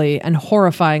inexplicably and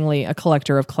horrifyingly a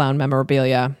collector of clown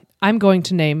memorabilia, I'm going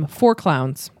to name 4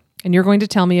 clowns, and you're going to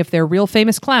tell me if they're real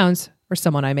famous clowns or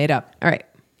someone I made up. All right.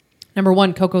 Number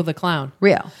 1, Coco the Clown.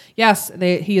 Real. Yes,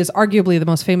 he is arguably the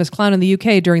most famous clown in the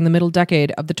UK during the middle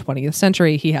decade of the 20th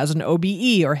century. He has an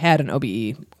OBE, or had an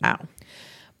OBE. Wow.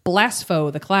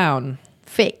 Blasfo the Clown.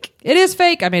 Fake. It is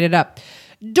fake. I made it up.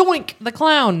 Doink the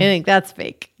Clown. I think that's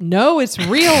fake. No, it's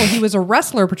real. He was a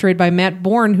wrestler portrayed by Matt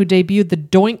Bourne, who debuted the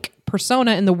Doink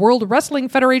persona in the World Wrestling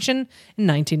Federation in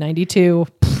 1992.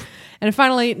 And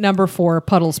finally, number 4,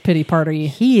 Puddle's Pity Party.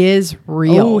 He is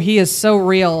real. Oh, he is so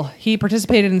real. He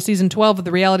participated in season 12 of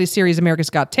the reality series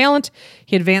America's Got Talent.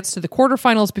 He advanced to the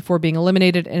quarterfinals before being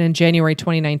eliminated, and in January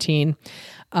 2019,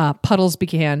 Puddles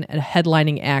began a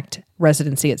headlining act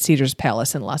residency at Caesars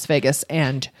Palace in Las Vegas,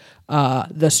 and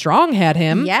The Strong had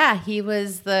him. Yeah, he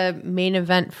was the main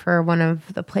event for one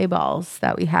of the play balls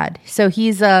that we had. So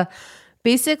he's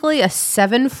basically a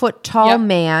 7-foot tall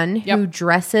man who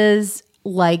dresses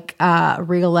like a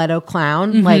Rigoletto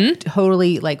clown, like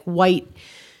totally like white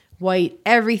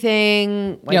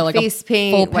everything, white like face a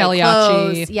paint, full white Pagliacci.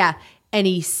 clothes. Yeah, and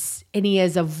he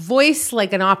has a voice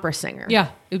like an opera singer. Yeah,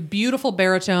 a beautiful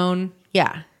baritone.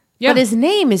 Yeah. Yeah. But his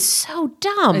name is so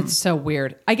dumb. It's so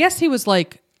weird. I guess he was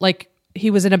like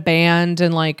he was in a band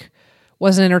and like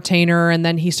was an entertainer, and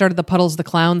then he started the Puddles the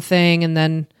Clown thing, and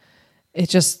then it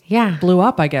just blew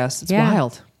up, I guess. It's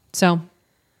wild. So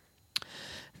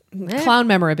clown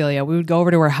memorabilia. We would go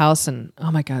over to her house and oh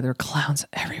my God, there are clowns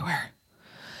everywhere.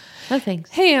 No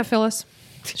thanks. Hey, Aunt Phyllis.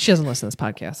 She doesn't listen to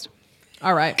this podcast.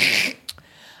 All right.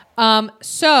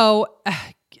 So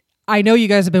I know you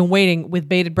guys have been waiting with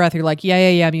bated breath. You're like,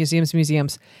 yeah,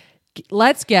 museums.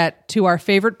 Let's get to our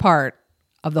favorite part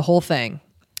of the whole thing.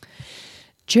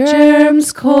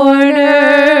 Germ's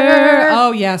Corner.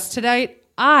 Oh, yes. Tonight,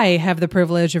 I have the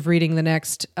privilege of reading the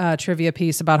next trivia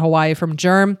piece about Hawaii from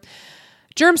Germ.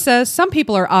 Germ says, some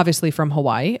people are obviously from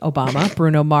Hawaii. Obama,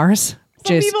 Bruno Mars.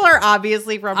 Some people are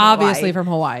obviously from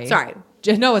Hawaii. Sorry.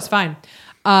 No, it's fine.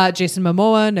 Jason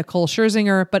Momoa, Nicole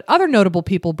Scherzinger, but other notable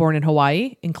people born in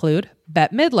Hawaii include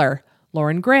Bette Midler,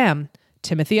 Lauren Graham,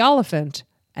 Timothy Oliphant,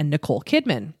 and Nicole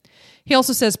Kidman. He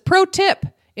also says, pro tip,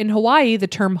 in Hawaii, the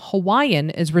term Hawaiian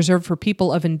is reserved for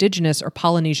people of indigenous or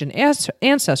Polynesian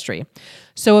ancestry.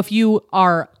 So if you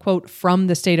are, quote, from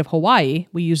the state of Hawaii,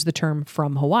 we use the term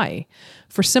from Hawaii.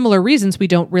 For similar reasons, we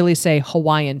don't really say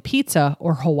Hawaiian pizza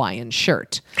or Hawaiian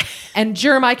shirt. And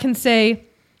Germ, I can say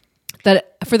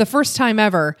that for the first time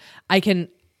ever, I can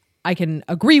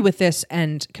agree with this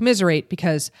and commiserate,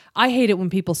 because I hate it when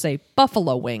people say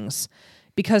buffalo wings,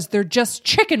 because they're just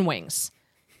chicken wings.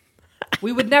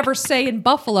 We would never say in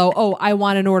Buffalo, oh, I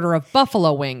want an order of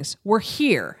buffalo wings. We're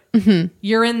here. Mm-hmm.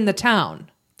 You're in the town.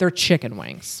 They're chicken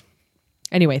wings.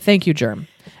 Anyway, thank you, Germ.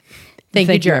 Thank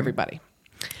you, Germ. Everybody.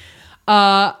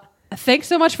 Thanks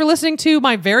so much for listening to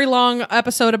my very long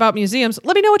episode about museums.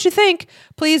 Let me know what you think.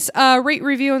 Please rate,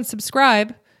 review, and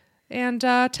subscribe. And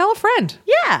tell a friend.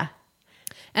 Yeah.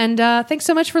 And thanks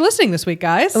so much for listening this week,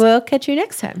 guys. We'll catch you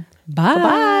next time. Bye.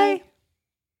 Bye-bye.